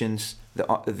musicians,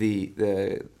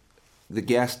 the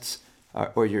guests,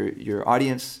 or your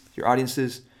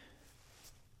audiences,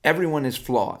 everyone is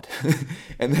flawed,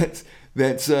 and that's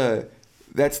the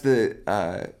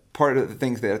part of the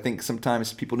things that I think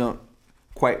sometimes people don't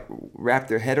quite wrap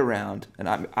their head around, and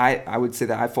I would say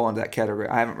that I fall into that category.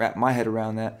 I haven't wrapped my head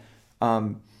around that.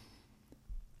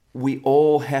 We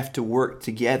all have to work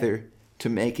together to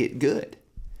make it good,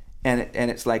 and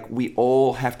it's like we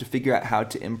all have to figure out how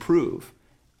to improve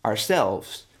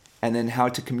ourselves, and then how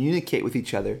to communicate with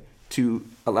each other to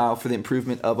allow for the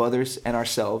improvement of others and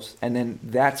ourselves, and then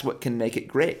that's what can make it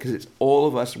great, because it's all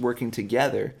of us working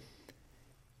together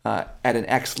at an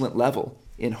excellent level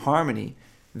in harmony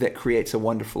that creates a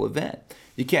wonderful event.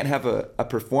 You can't have a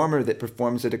performer that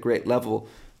performs at a great level,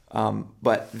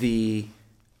 but the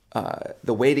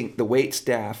wait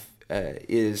staff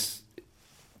is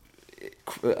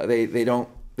they don't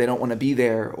want to be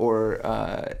there, or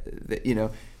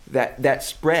that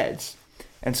spreads,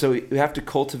 and so you have to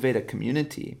cultivate a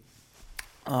community.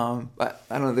 But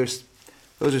I don't know.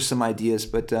 Those are some ideas,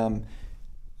 but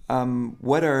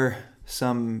what are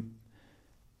some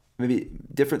maybe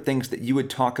different things that you would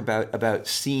talk about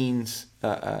scenes,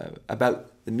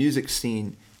 about the music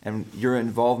scene and your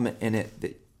involvement in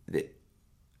it,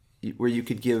 where you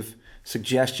could give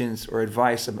suggestions or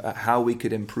advice about how we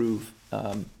could improve?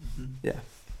 Yeah.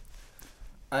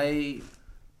 I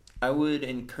would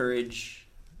encourage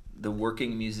the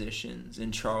working musicians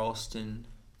in Charleston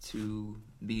to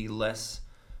be less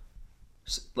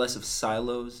of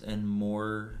silos and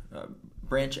more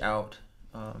branch out,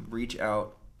 reach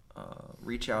out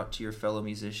to your fellow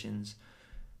musicians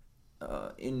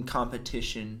in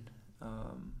competition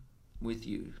with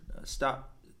you.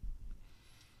 Stop.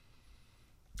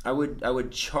 I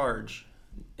would charge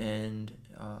and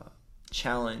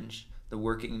challenge the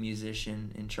working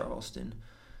musician in Charleston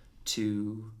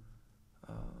to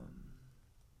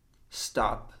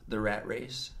stop the rat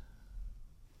race,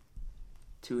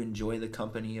 to enjoy the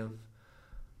company of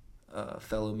a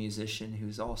fellow musician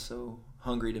who's also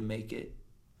hungry to make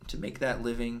that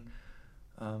living.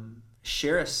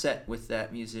 Share a set with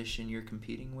that musician you're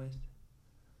competing with.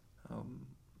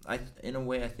 In a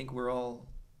way, I think we're all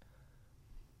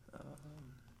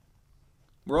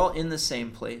in the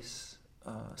same place.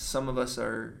 Some of us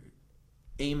are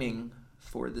aiming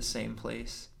for the same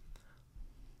place.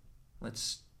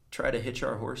 Let's try to hitch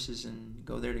our horses and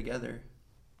go there together.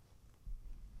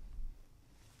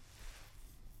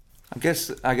 I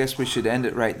guess we should end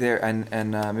it right there, and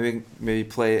maybe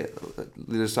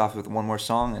lead us off with one more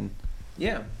song, and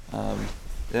yeah.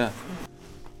 Yeah.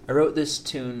 I wrote this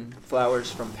tune,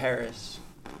 Flowers from Paris,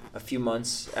 a few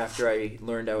months after I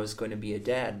learned I was going to be a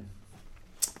dad,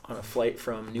 on a flight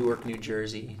from Newark, New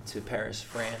Jersey to Paris,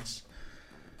 France,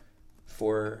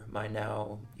 for my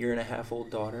now 1.5-year-old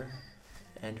daughter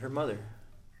and her mother.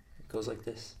 It goes like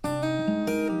this.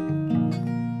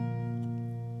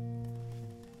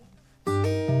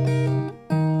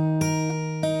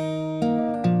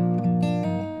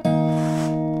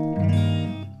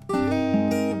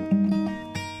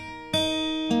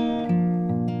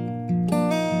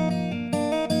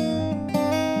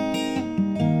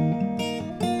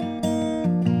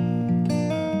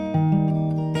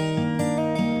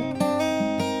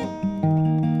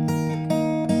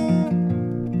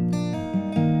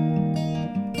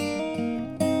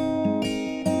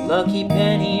 Lucky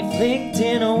penny flicked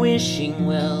in a wishing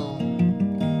well.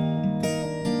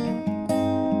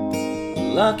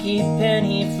 Lucky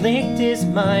penny flicked is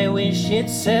my wish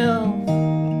itself.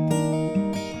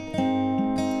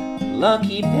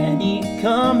 Lucky penny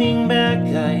coming back,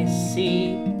 I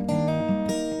see.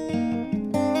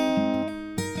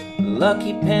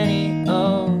 Lucky penny,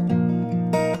 oh,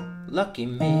 lucky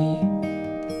me.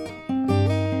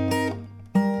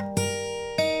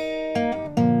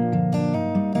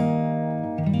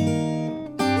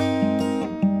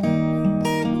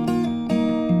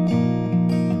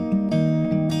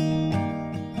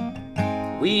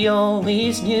 We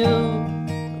always knew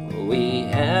we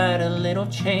had a little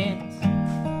chance.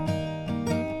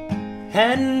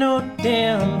 Had no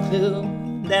damn clue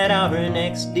that our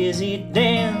next dizzy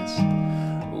dance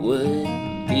would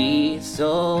be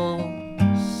so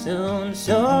soon.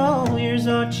 So here's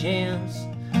our chance,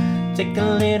 take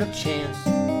a little chance.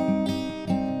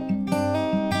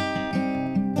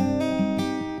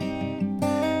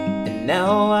 And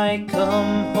now I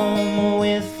come home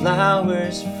with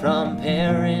flowers from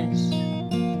Paris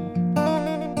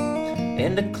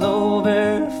and a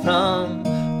clover from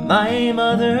my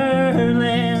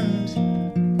motherland,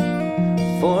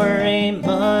 for a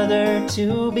mother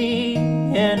to be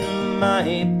and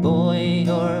my boy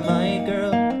or my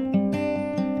girl.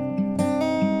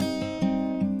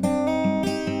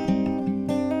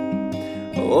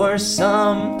 Or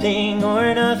something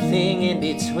or nothing in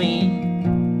between.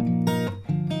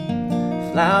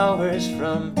 Flowers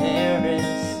from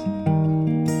Paris.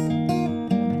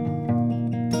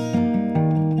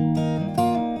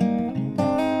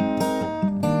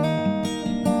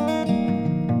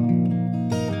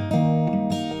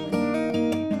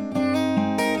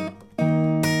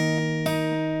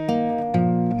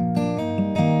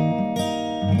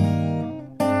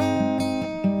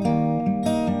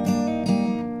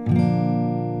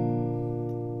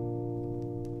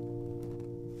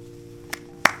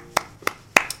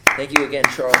 Thank you again,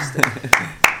 Charleston.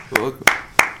 You're welcome.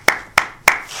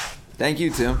 Thank you,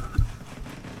 Tim.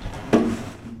 I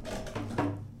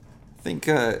think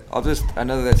I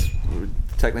know that's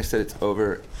technically said it's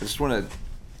over. I just want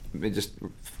to just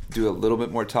do a little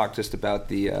bit more talk just about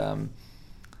the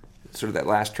sort of that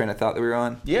last train of thought that we were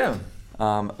on. Yeah.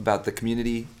 About the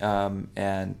community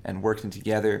and working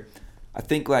together. I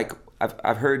think like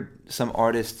I've heard some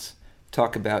artists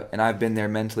talk about, and I've been there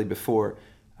mentally before,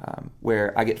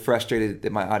 where I get frustrated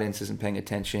that my audience isn't paying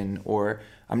attention, or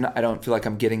I don't feel like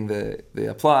I'm getting the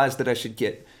applause that I should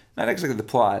get. Not exactly the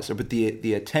applause, but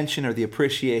the attention or the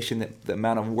appreciation that the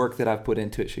amount of work that I've put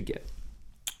into it should get.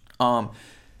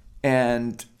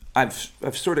 And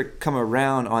I've sort of come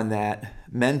around on that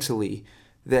mentally,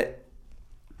 that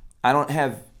I don't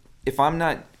have, if I'm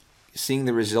not seeing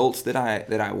the results that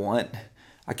I want,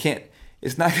 I can't.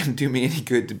 It's not going to do me any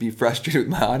good to be frustrated with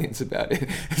my audience about it.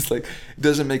 It's like, it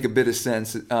doesn't make a bit of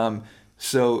sense.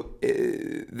 So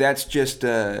that's just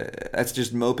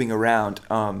moping around.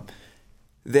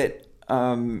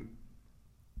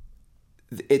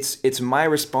 It's my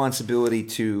responsibility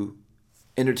to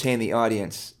entertain the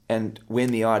audience and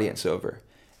win the audience over,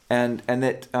 and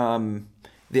that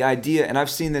the idea, and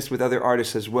I've seen this with other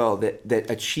artists as well,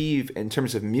 that achieve in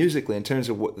terms of musically, in terms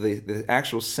of what the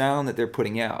actual sound that they're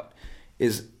putting out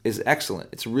is excellent.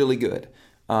 It's really good,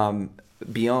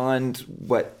 beyond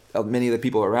what many of the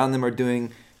people around them are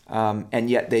doing, and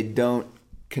yet they don't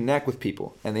connect with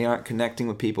people, and they aren't connecting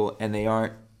with people, and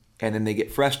then they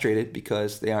get frustrated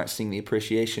because they aren't seeing the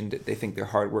appreciation that they think their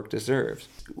hard work deserves.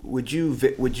 Would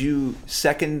you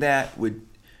second that? Would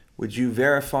you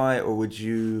verify, or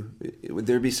would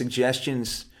there be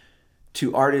suggestions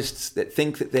to artists that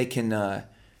think that they can,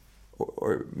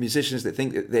 or musicians that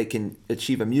think that they can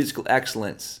achieve a musical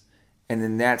excellence, and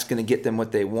then that's going to get them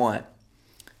what they want?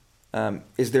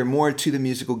 Is there more to the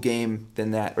musical game than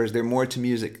that, or is there more to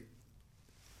music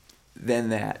than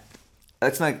that?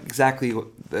 That's not exactly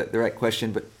the right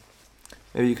question, but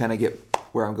maybe you kind of get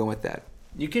where I'm going with that.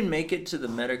 You can make it to the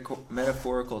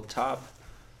metaphorical top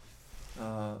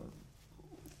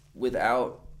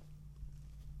without...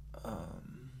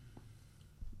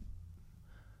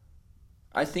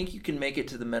 I think you can make it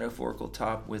to the metaphorical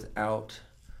top without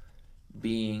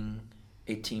being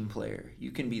a team player.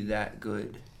 You can be that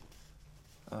good.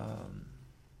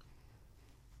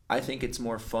 I think it's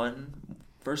more fun.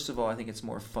 First of all, I think it's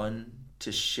more fun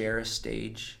to share a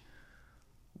stage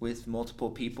with multiple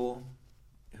people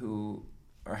who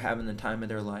are having the time of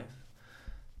their life.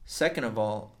 Second of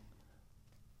all,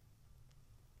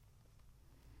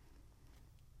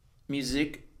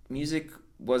 music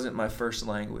wasn't my first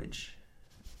language.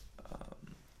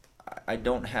 I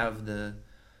don't have the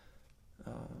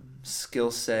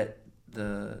skill set,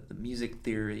 the music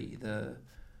theory, the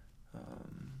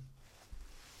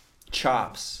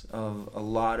chops of a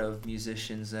lot of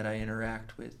musicians that I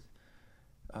interact with.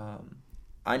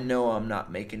 I know I'm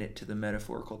not making it to the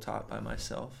metaphorical top by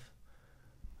myself.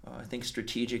 I think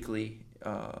strategically,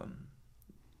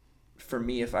 for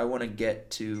me, if I want to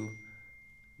get to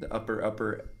the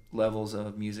upper levels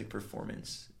of music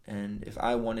performance, and if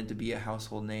I wanted to be a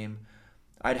household name,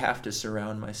 I'd have to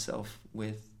surround myself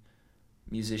with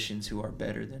musicians who are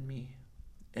better than me,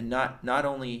 and not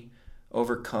only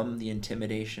overcome the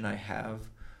intimidation I have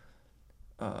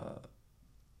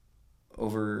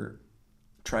over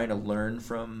trying to learn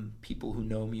from people who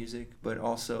know music, but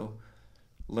also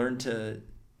learn to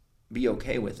be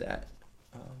okay with that.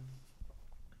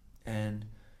 And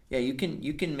yeah, you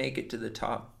can make it to the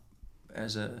top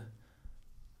as a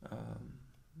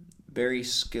very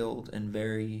skilled and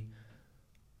very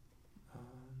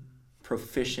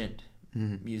proficient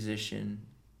musician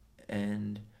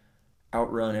and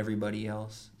outrun everybody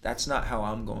else. That's not how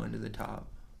I'm going to the top.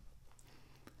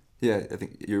 Yeah, I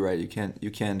think you're right. You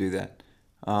can do that.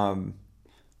 But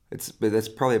that's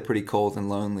probably a pretty cold and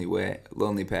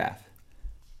lonely path.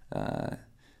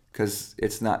 Because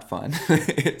it's not fun.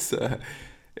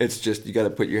 It's just, you got to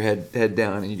put your head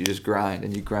down and you just grind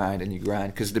and you grind and you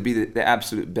grind. Because to be the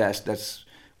absolute best, that's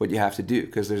what you have to do.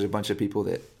 Because there's a bunch of people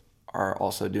that are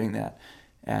also doing that,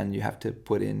 and you have to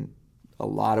put in a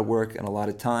lot of work and a lot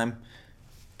of time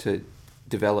to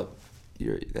develop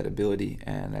that ability,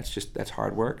 and that's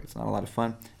hard work. It's not a lot of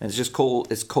fun, and it's just cold.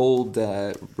 It's cold,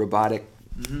 robotic.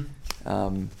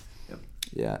 Mm-hmm. Yep.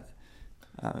 Yeah.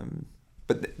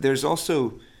 But there's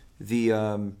also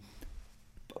the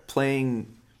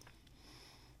playing.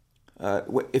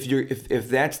 If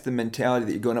that's the mentality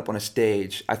that you're going up on a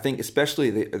stage, I think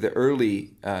especially the early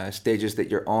stages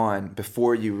that you're on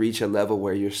before you reach a level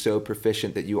where you're so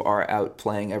proficient that you are out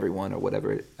playing everyone or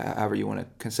whatever, however you want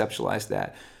to conceptualize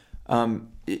that.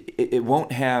 it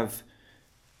won't have,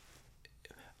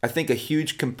 I think, a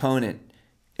huge component.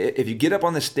 If you get up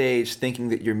on the stage thinking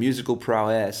that your musical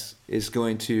prowess is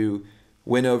going to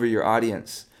win over your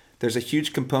audience, there's a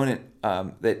huge component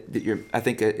that you're, I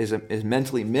think, is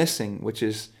mentally missing, which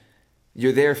is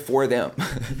you're there for them.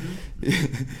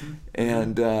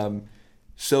 And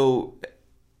so,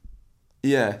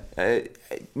 yeah,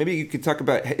 maybe you could talk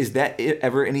about, is that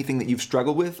ever anything that you've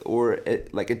struggled with, or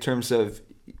like in terms of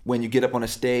when you get up on a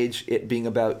stage, it being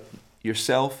about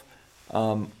yourself,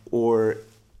 or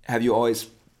have you always,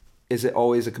 is it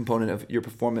always a component of your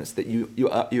performance that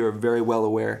you're very well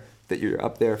aware that you're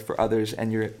up there for others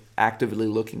and you're actively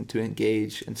looking to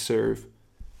engage and serve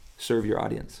your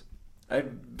audience? I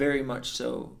very much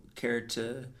so care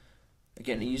to,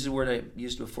 again, use the word I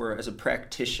used before, as a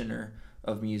practitioner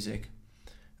of music.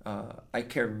 I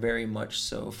care very much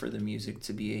so for the music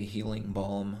to be a healing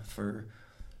balm for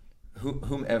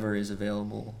whomever is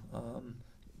available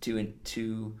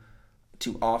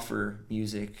to offer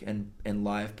music and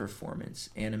live performance,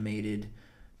 animated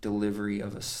delivery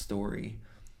of a story,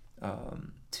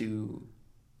 to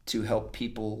help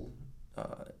people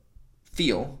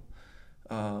feel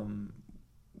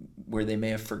where they may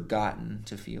have forgotten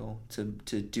to feel, to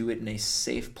do it in a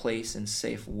safe place and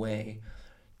safe way,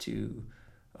 to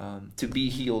be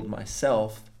healed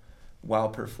myself while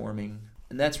performing,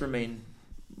 and that's remained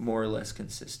more or less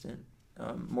consistent.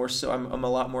 More so, I'm a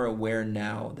lot more aware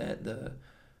now that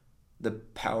the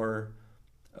power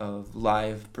of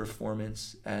live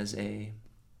performance as a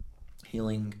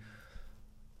healing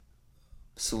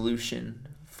solution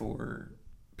for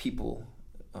people.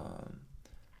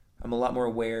 I'm a lot more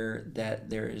aware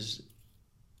that there is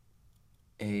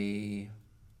a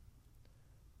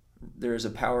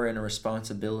power and a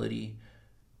responsibility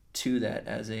to that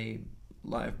as a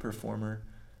live performer,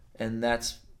 and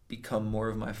that's become more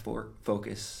of my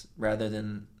focus rather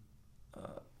than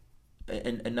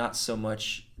and not so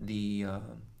much the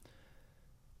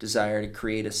desire to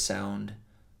create a sound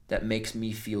that makes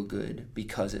me feel good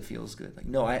because it feels good. Like,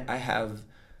 no, I have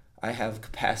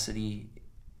capacity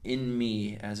in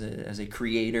me as a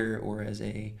creator or as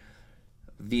a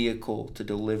vehicle to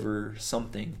deliver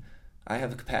something. I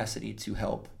have a capacity to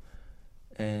help,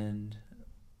 and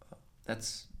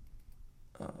that's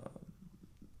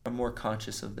I'm more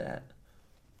conscious of that.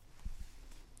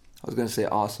 I was going to say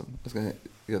awesome. I was going to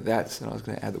and I was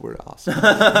going to add the word awesome.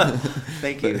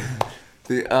 Thank you.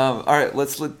 All right,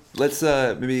 let's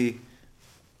maybe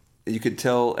you could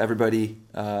tell everybody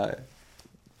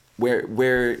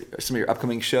where some of your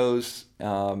upcoming shows,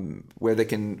 where they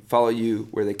can follow you,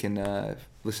 where they can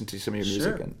listen to some of your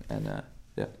music. Sure. And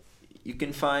yeah. You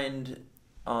can find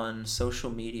on social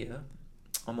media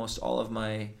almost all of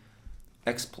my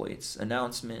exploits,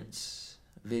 announcements,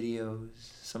 videos,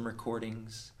 some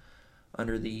recordings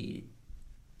under the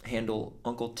handle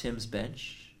Uncle Tim's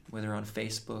Bench, whether on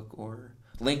Facebook or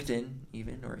LinkedIn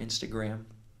even, or Instagram.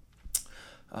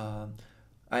 I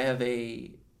have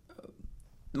the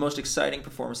most exciting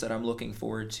performance that I'm looking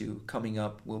forward to coming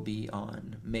up will be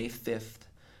on May 5th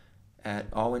at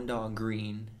Awendaw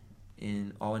Green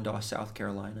in Awendaw, South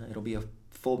Carolina. It'll be a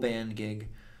full band gig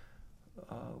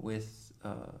with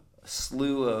a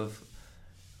slew of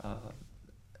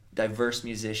diverse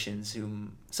musicians,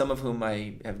 some of whom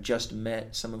I have just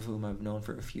met, some of whom I've known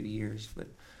for a few years, but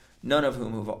none of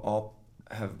whom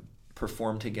have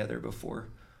performed together before.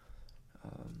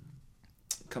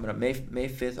 Coming up May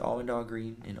 5th, Awendaw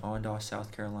Green in Awendaw,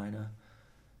 South Carolina.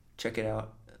 Check it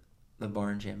out, the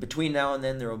Barn Jam. Between now and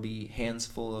then, there will be hands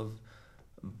full of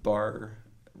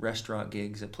restaurant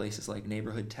gigs at places like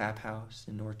Neighborhood Tap House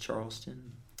in North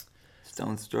Charleston,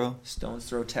 Stone's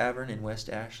Throw Tavern in West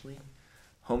Ashley,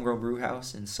 Homegrown Brew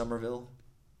House in Somerville.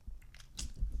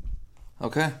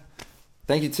 Okay.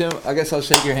 Thank you, Tim. I guess I'll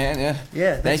shake your hand, yeah?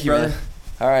 Yeah, thanks, Thank you, brother. man.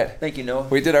 All right. Thank you, Noah.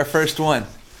 We did our first one.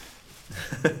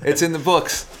 It's in the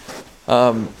books.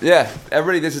 Yeah,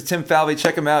 everybody, this is Tim Falvey.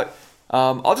 Check him out.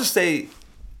 I'll just say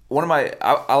one of my,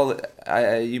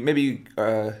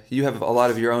 you have a lot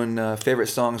of your own favorite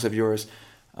songs of yours.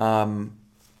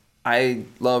 I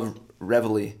love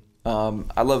Reveille.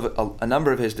 I love a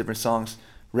number of his different songs.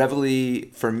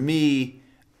 Reveille, for me,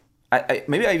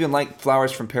 maybe I even like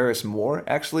Flowers from Paris more,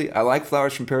 actually. I like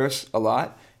Flowers from Paris a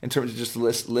lot in terms of just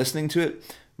listening to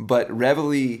it. But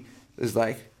Reveille is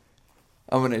like,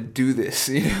 I'm gonna do this,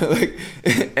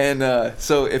 and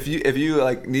so if you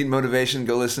like need motivation,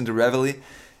 go listen to Reveille,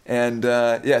 and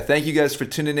yeah, thank you guys for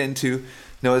tuning in to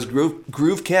Noah's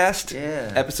Groovecast,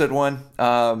 episode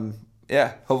 1.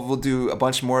 Yeah, hope we'll do a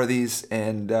bunch more of these,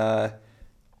 and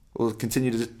we'll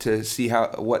continue to see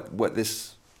what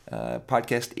this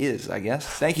podcast is, I guess.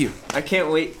 Thank you. I can't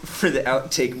wait for the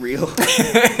outtake reel.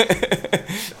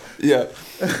 Yeah.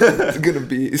 It's going to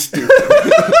be stupid.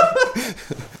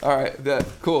 All right.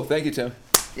 Cool. Thank you, Tim.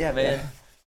 Yeah, man.